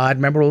iPod,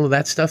 remember all of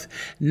that stuff?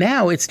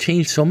 Now it's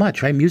changed so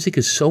much, right? Music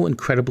is so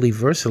incredibly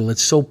versatile.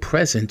 It's so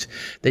present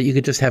that you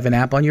could just have an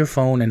app on your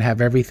phone and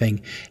have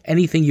everything,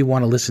 anything you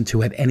want to listen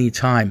to at any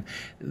time.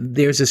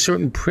 There's a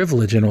certain privilege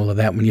privilege in all of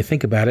that when you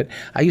think about it.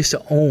 I used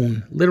to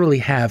literally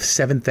have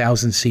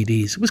 7,000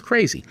 CDs. It was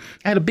crazy.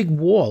 I had a big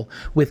wall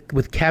with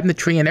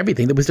cabinetry and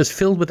everything that was just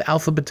filled with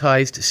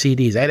alphabetized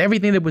CDs. I had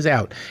everything that was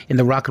out in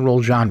the rock and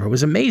roll genre. It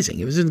was amazing.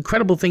 It was an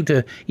incredible thing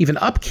to even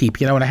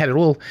upkeep, and I had it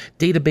all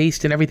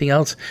databased and everything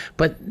else.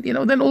 But,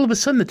 then all of a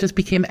sudden it just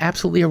became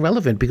absolutely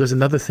irrelevant because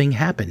another thing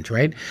happened,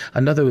 right?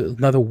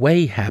 Another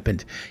way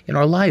happened in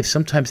our lives.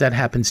 Sometimes that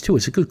happens too.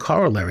 It's a good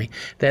corollary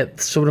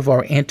that sort of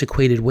our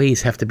antiquated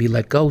ways have to be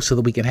let go so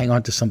that we can hang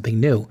on to something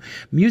new.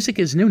 Music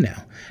is new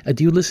now.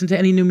 Do you listen to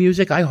any new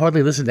music? I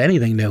hardly listen to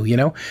anything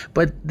new,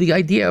 but the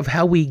idea of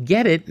how we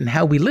get it and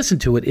how we listen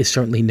to it is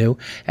certainly new.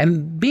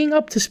 And being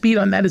up to speed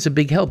on that is a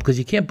big help because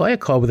you can't buy a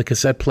car with a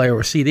cassette player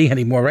or CD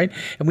anymore, right?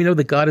 And we know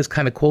that God has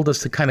kind of called us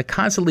to kind of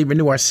constantly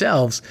renew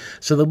ourselves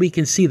so that we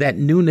can see that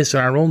newness in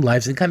our own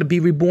lives and kind of be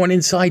reborn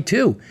inside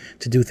too,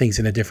 to do things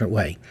in a different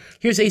way.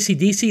 Here's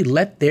AC/DC,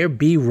 Let There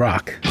Be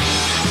Rock.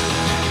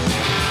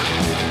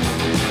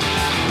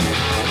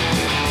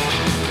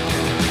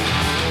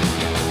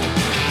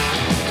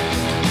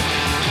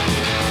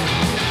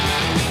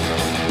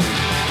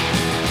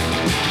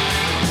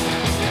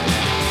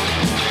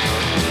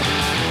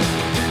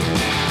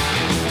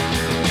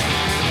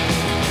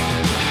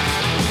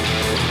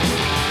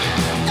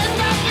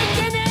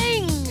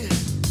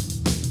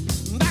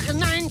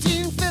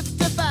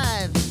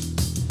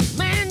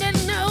 Man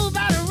didn't know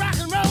about a rock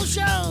and roll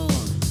show.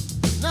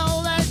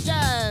 No, that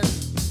jive.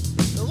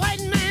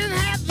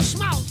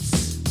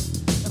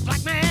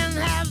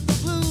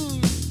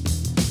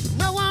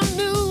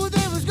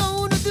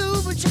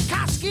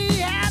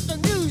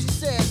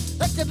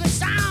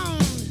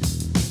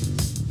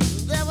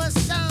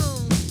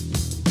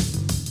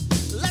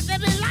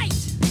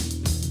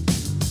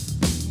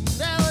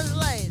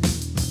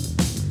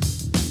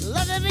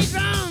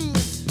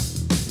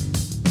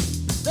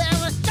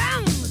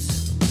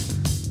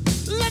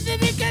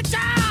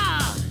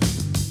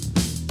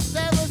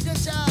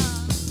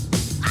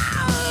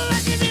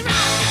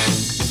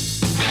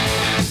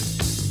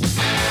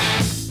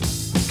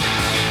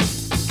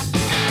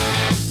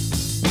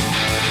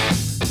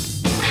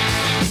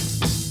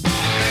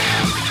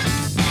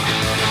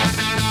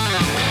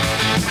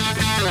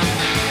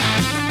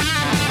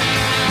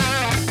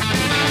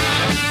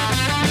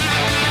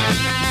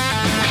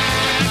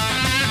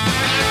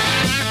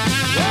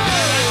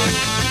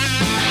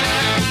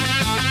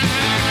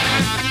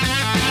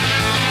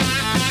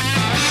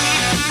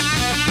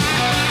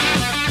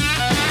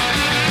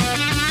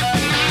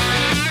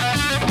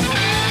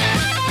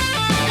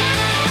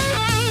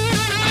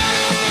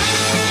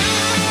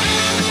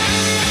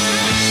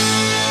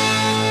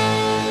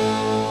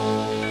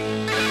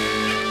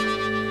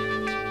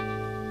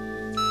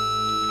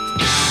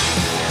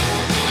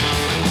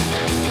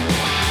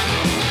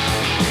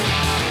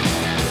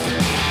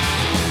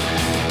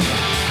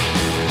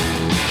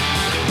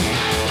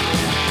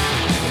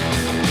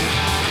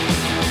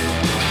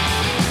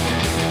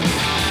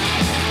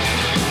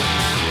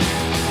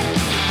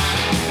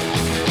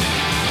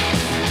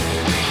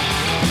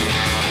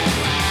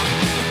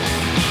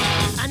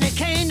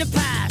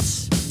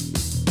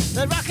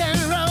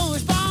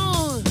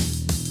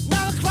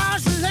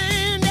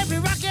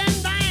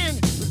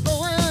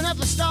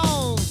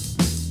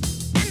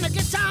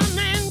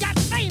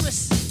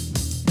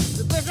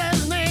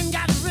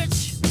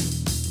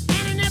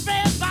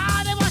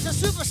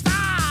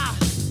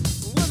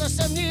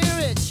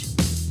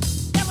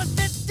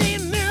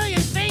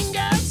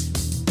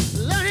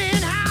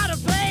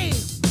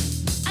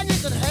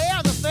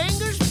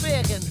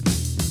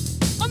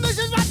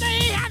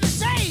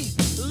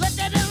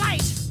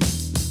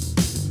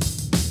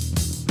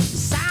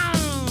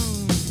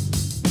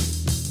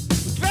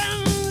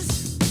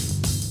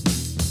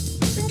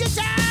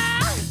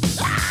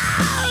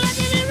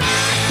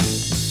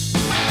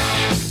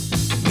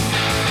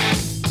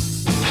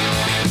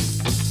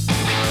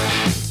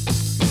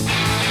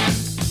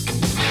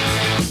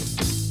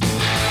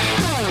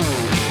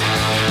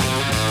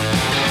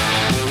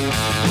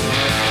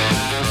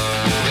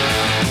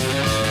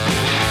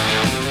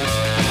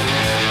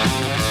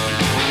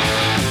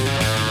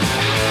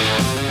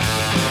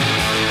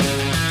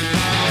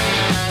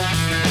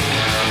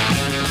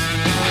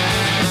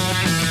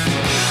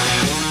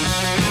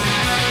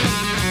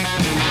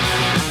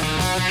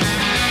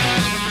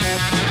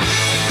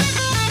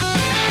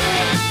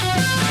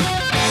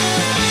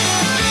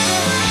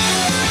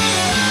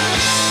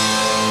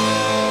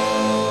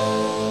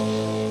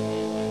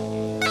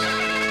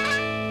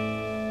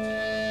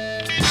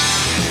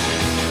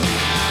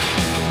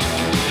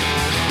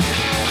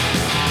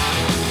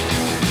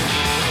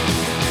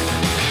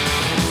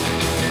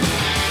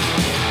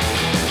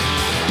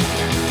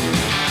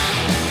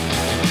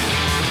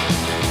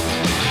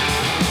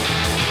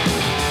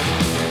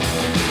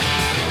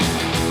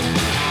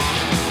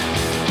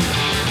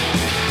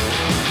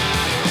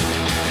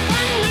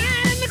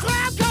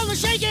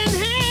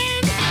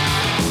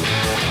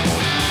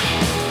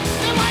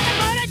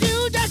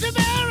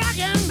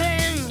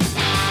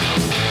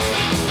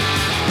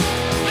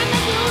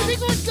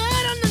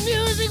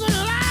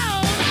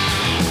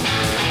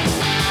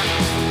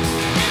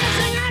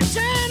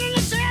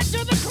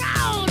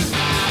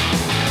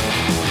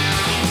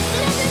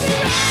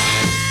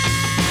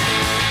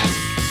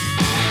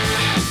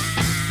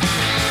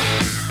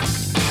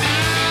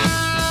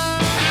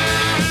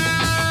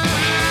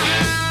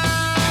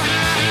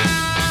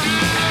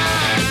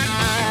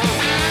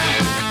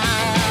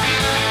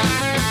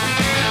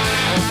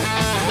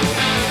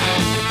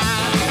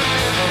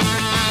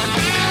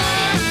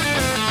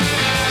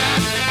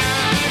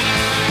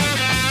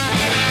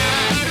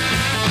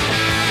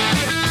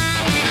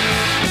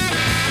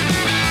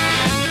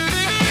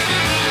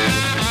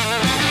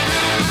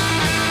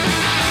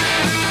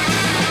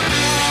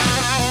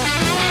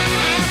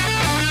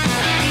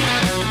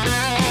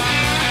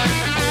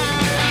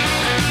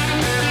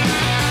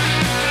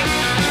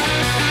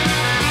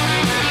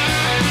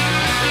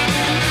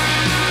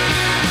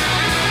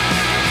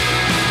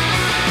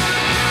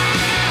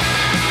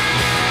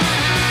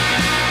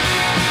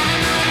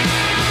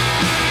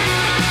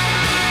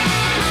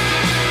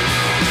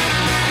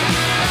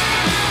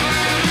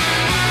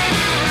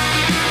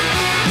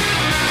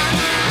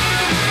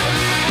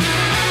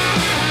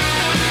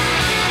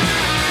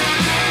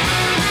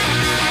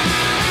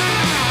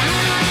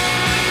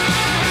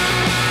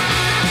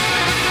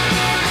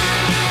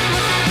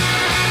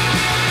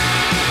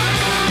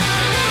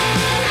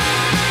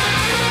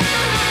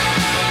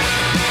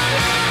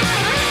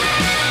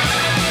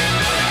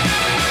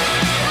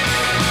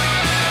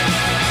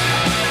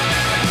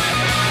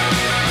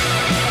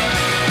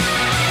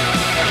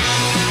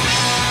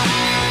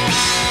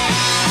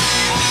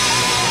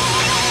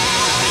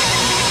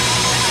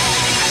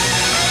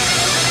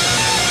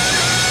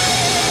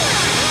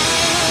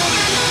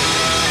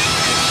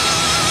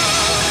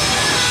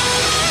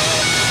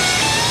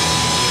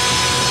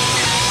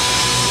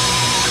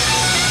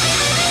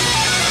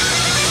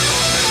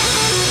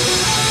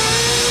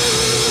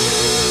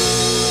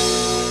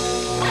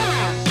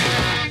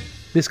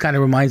 This kind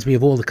of reminds me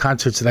of all the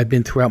concerts that I've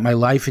been throughout my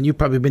life, and you've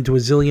probably been to a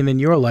zillion in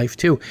your life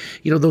too.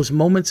 You know, those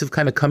moments of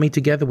kind of coming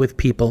together with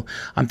people.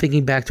 I'm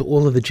thinking back to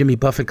all of the Jimmy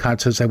Buffett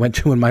concerts I went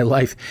to in my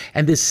life,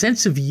 and this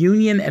sense of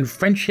union and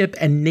friendship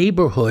and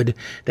neighborhood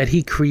that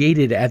he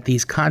created at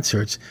these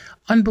concerts.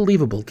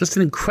 Unbelievable. Just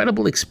an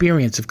incredible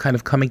experience of kind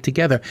of coming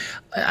together.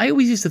 I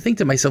always used to think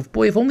to myself,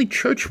 boy, if only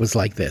church was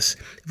like this,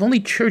 if only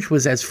church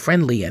was as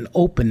friendly and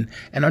open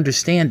and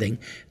understanding,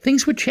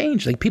 things would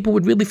change. Like people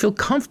would really feel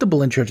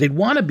comfortable in church. They'd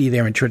want to be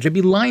there in church. There'd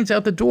be lines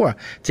out the door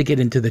to get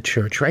into the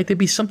church, right? There'd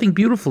be something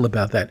beautiful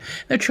about that.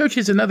 Now, church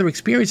is another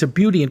experience of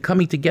beauty and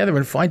coming together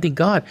and finding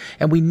God.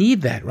 And we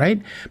need that,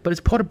 right? But it's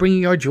part of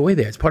bringing our joy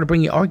there. It's part of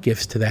bringing our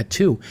gifts to that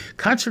too.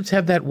 Concerts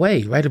have that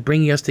way, right? Of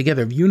bringing us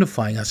together, of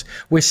unifying us.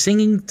 We're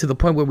singing to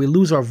the point where we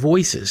lose our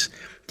voices.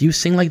 Do you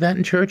sing like that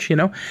in church? You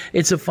know,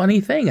 it's a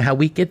funny thing how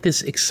we get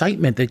this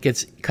excitement that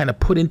gets kind of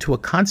put into a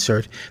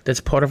concert that's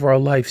part of our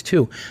lives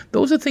too.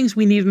 Those are things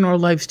we need in our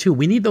lives too.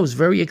 We need those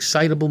very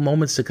excitable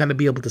moments to kind of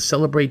be able to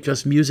celebrate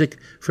just music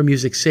for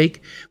music's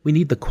sake. We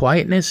need the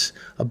quietness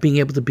of being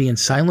able to be in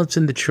silence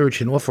in the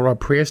church and offer our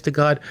prayers to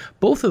God.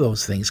 Both of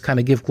those things kind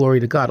of give glory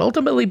to God.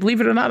 Ultimately,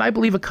 believe it or not, I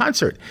believe a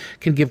concert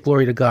can give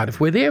glory to God. If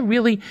we're there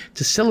really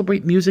to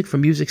celebrate music for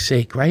music's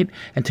sake, right?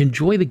 And to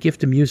enjoy the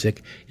gift of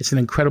music, it's an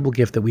incredible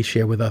gift that we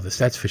share with others,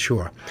 that's for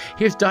sure.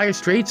 Here's Dire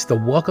Straits, The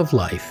Walk of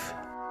Life.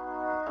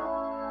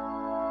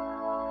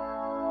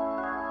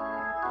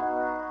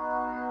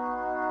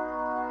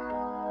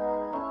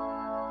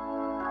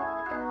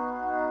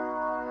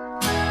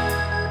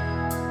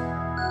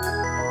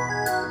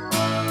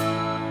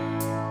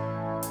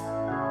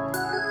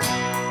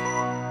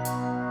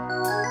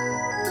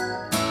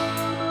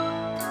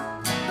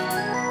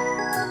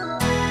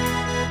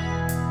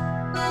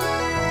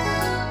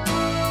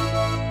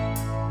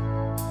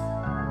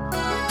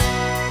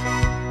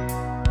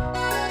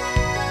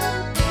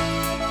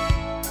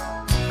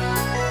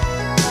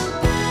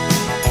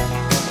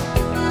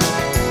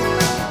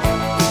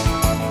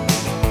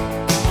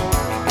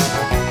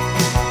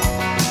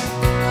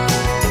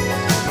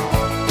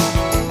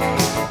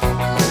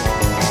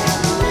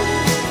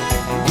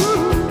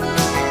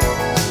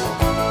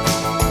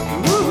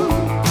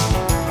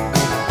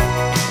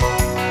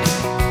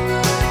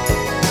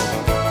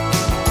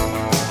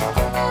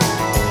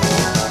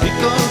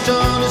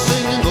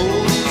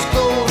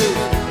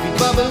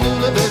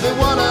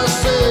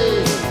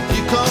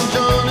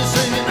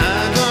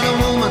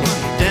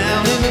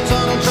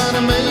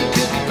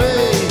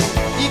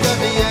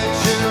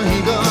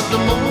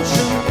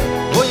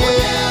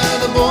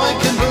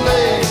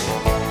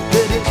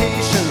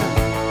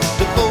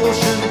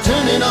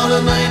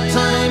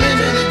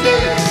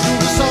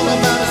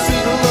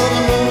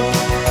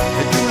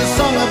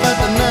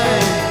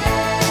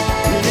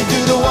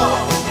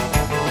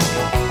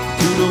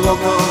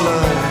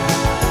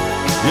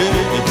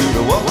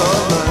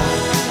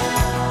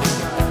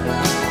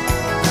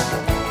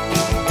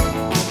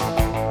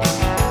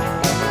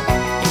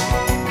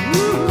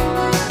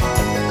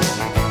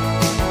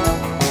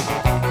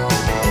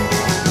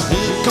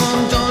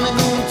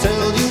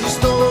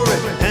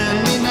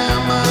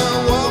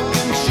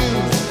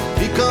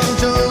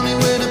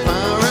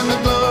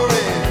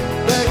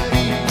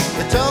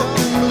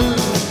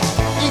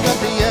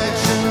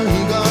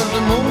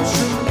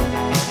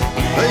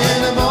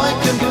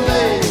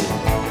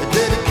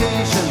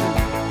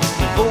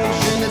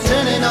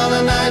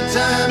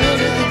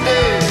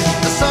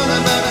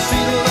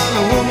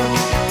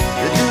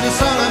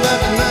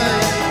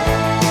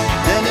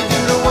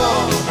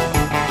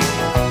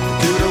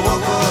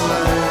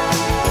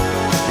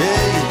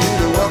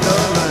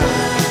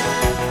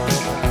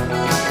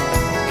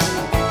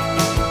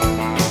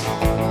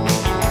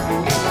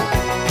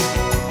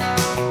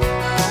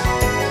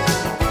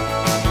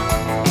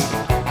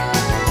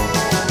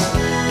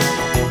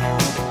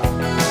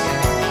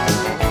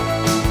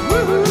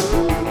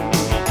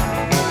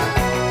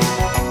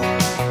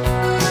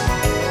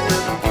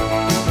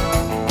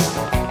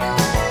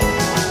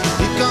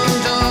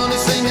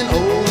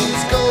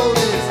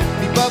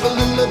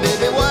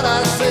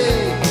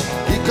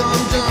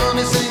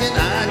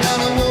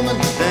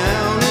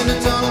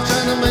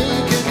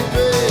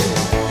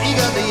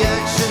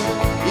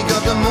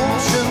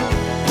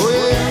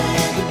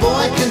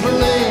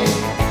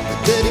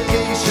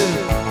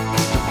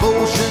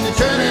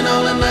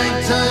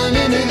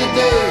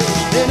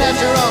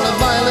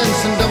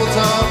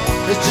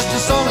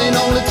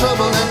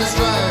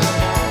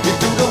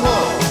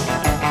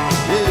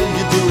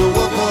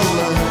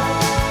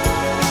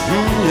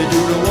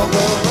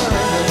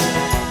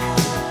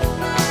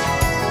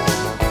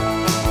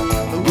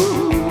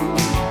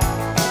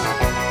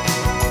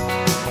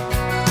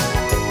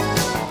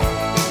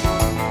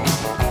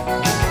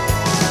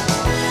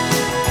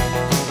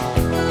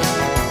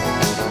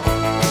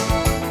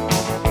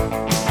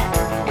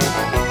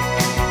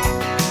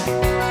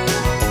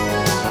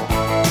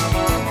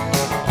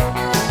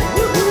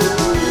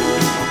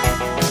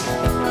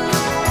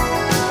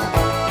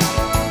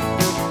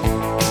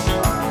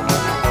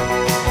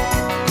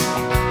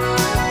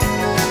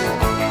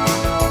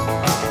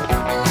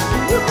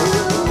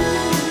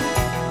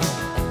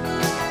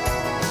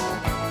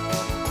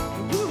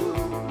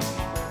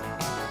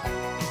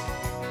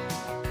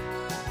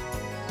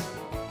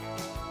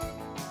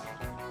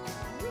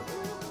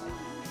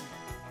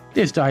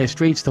 There's Dire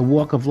Straits, The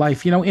Walk of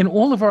Life. You know, in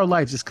all of our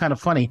lives, it's kind of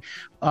funny.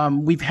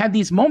 We've had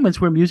these moments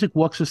where music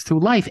walks us through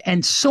life,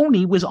 and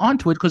Sony was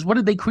onto it because what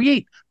did they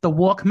create? The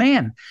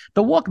Walkman.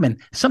 The Walkman,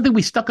 something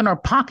we stuck in our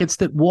pockets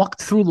that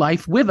walked through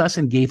life with us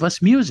and gave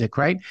us music,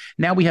 right?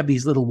 Now we have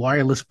these little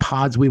wireless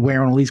pods we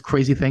wear and all these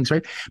crazy things,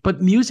 right?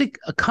 But music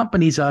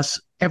accompanies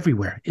us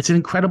everywhere. It's an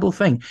incredible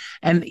thing.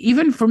 And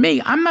even for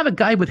me, I'm not a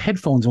guy with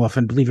headphones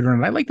often, believe it or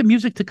not. I like the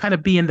music to kind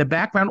of be in the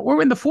background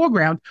or in the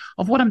foreground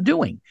of what I'm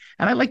doing.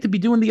 And I like to be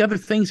doing the other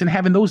things and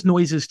having those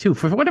noises too.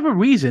 For whatever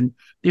reason,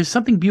 there's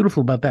something beautiful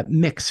about that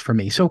mix for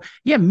me. So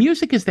yeah,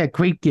 music is that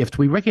great gift.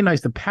 We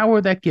recognize the power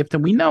of that gift,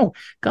 and we know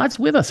God's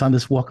with us on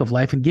this walk of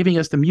life and giving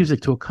us the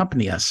music to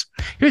accompany us.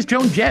 Here's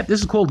Joan Jett. This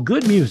is called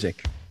Good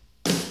Music.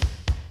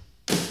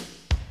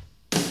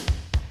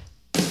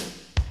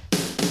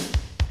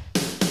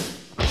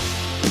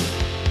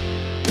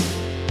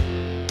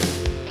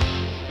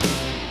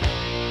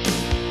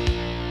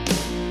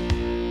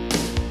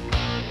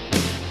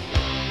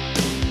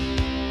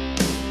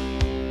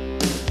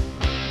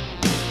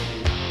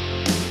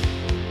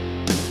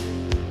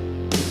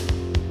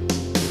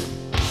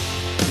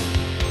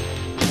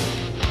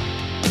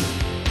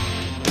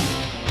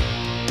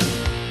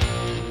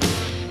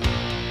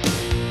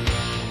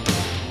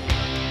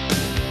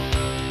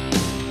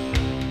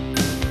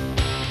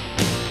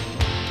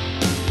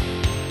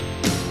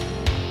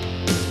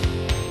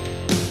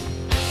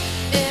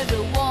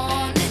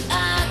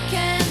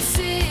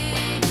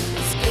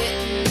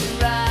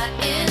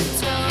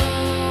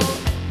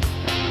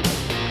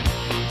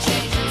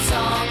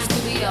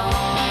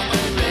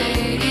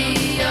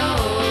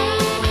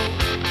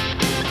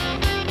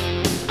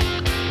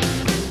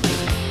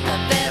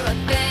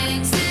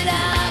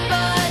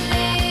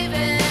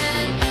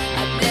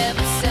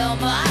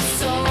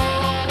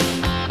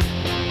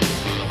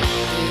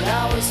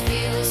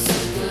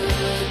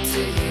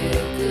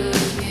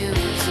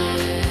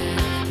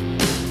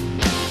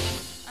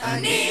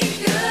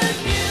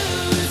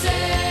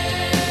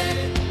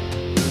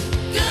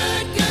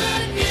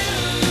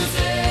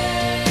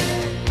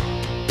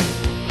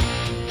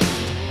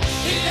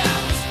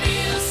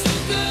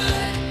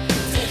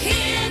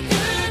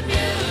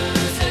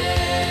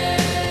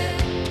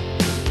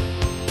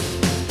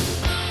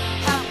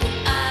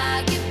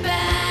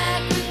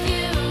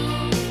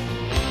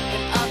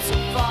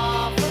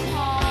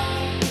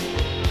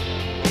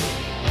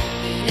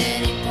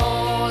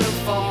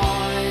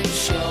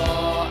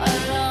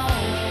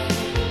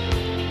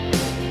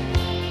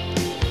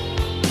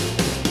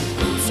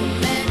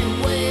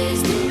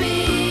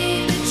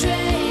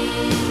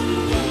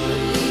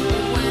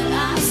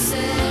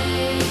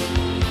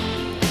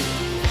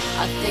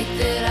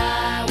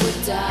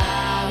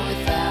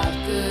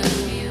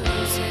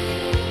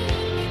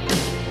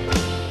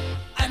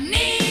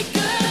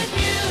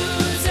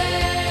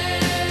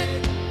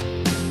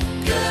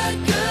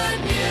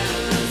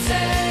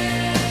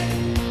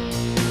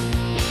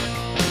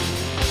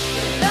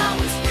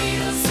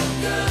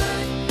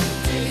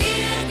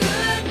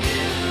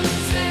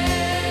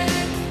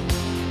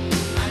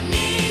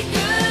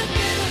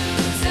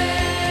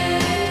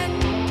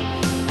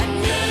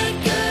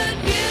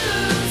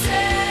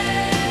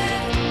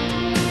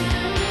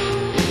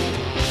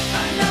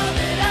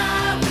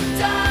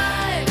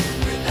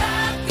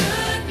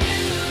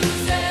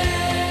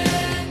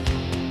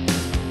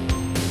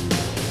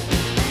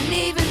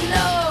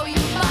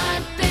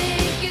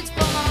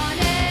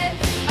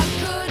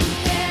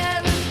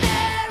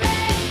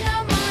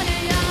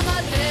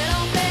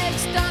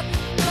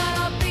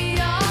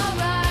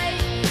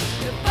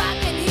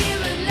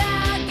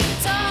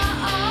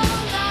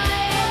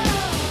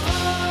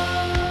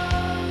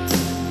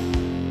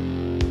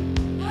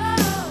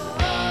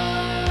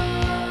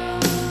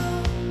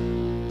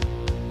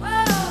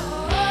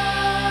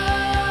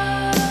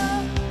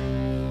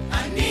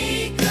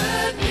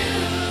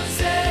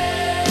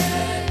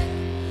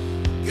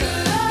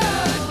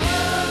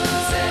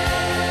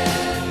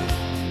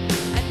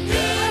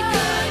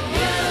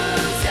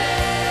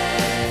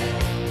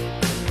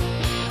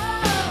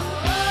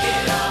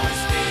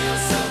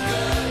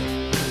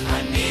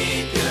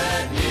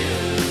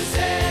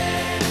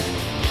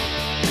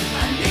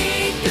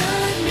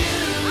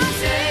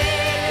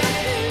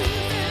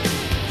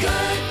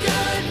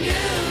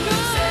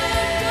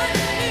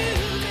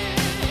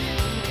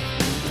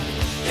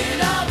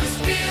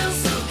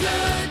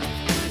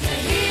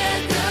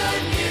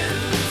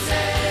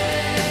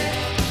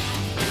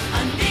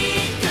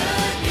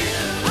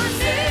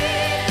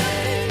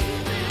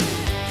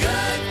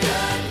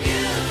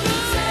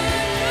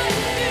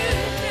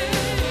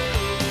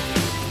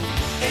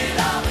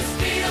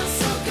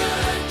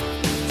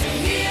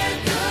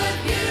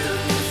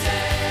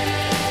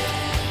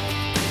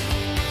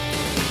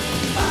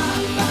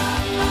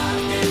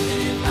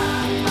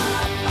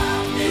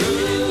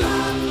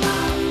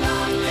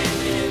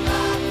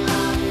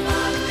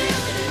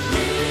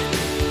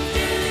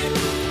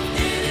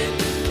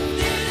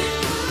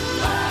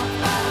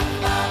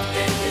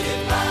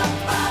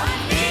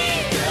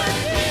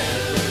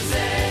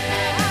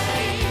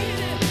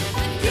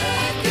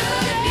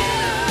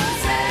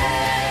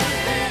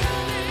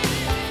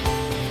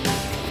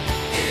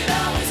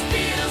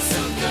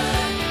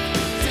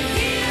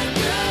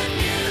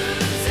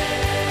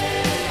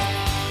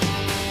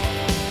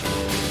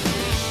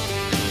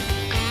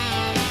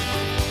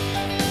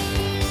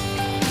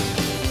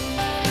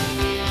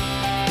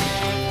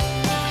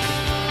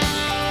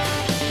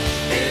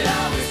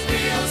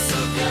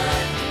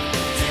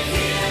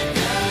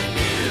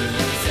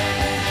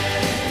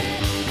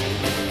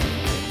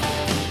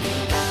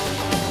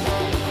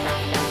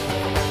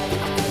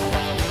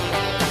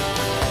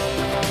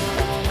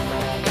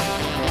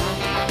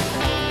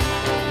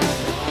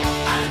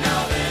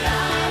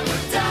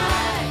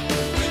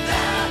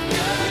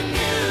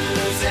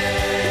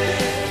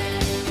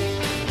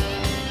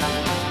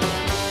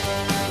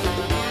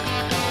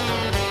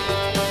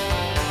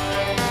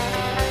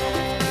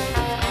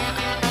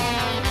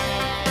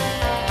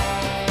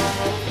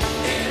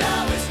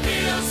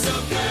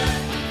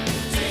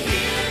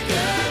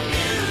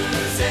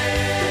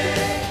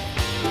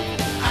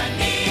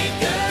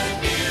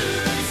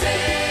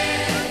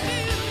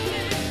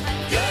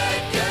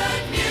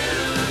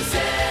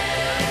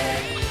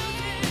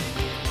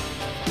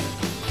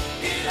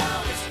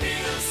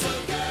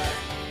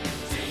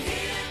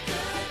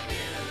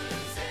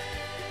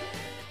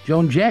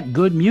 Joan Jett,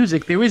 good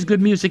music. There is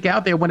good music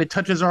out there when it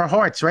touches our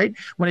hearts, right?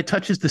 When it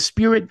touches the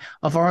spirit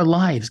of our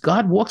lives.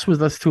 God walks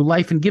with us through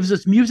life and gives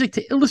us music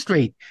to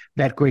illustrate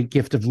that great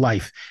gift of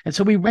life. And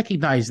so we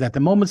recognize that the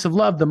moments of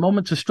love, the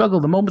moments of struggle,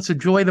 the moments of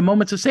joy, the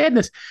moments of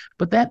sadness,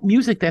 but that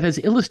music that has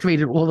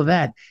illustrated all of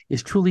that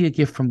is truly a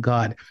gift from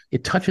God.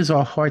 It touches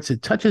our hearts.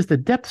 It touches the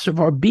depths of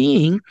our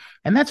being.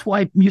 And that's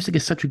why music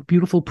is such a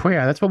beautiful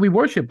prayer. That's why we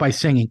worship by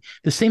singing.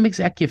 The same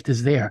exact gift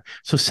is there.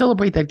 So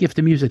celebrate that gift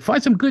of music.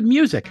 Find some good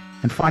music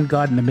and find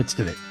God in the midst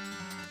of it.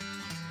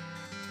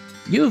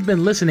 You've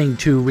been listening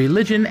to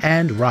Religion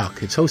and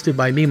Rock. It's hosted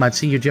by me,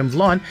 Monsignor Jim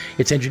Vaughn.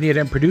 It's engineered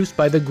and produced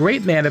by the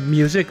great man of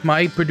music,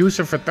 my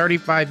producer for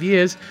 35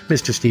 years,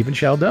 Mr. Stephen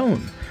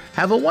Sheldon.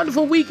 Have a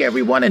wonderful week,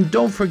 everyone, and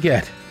don't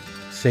forget,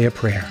 say a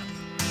prayer.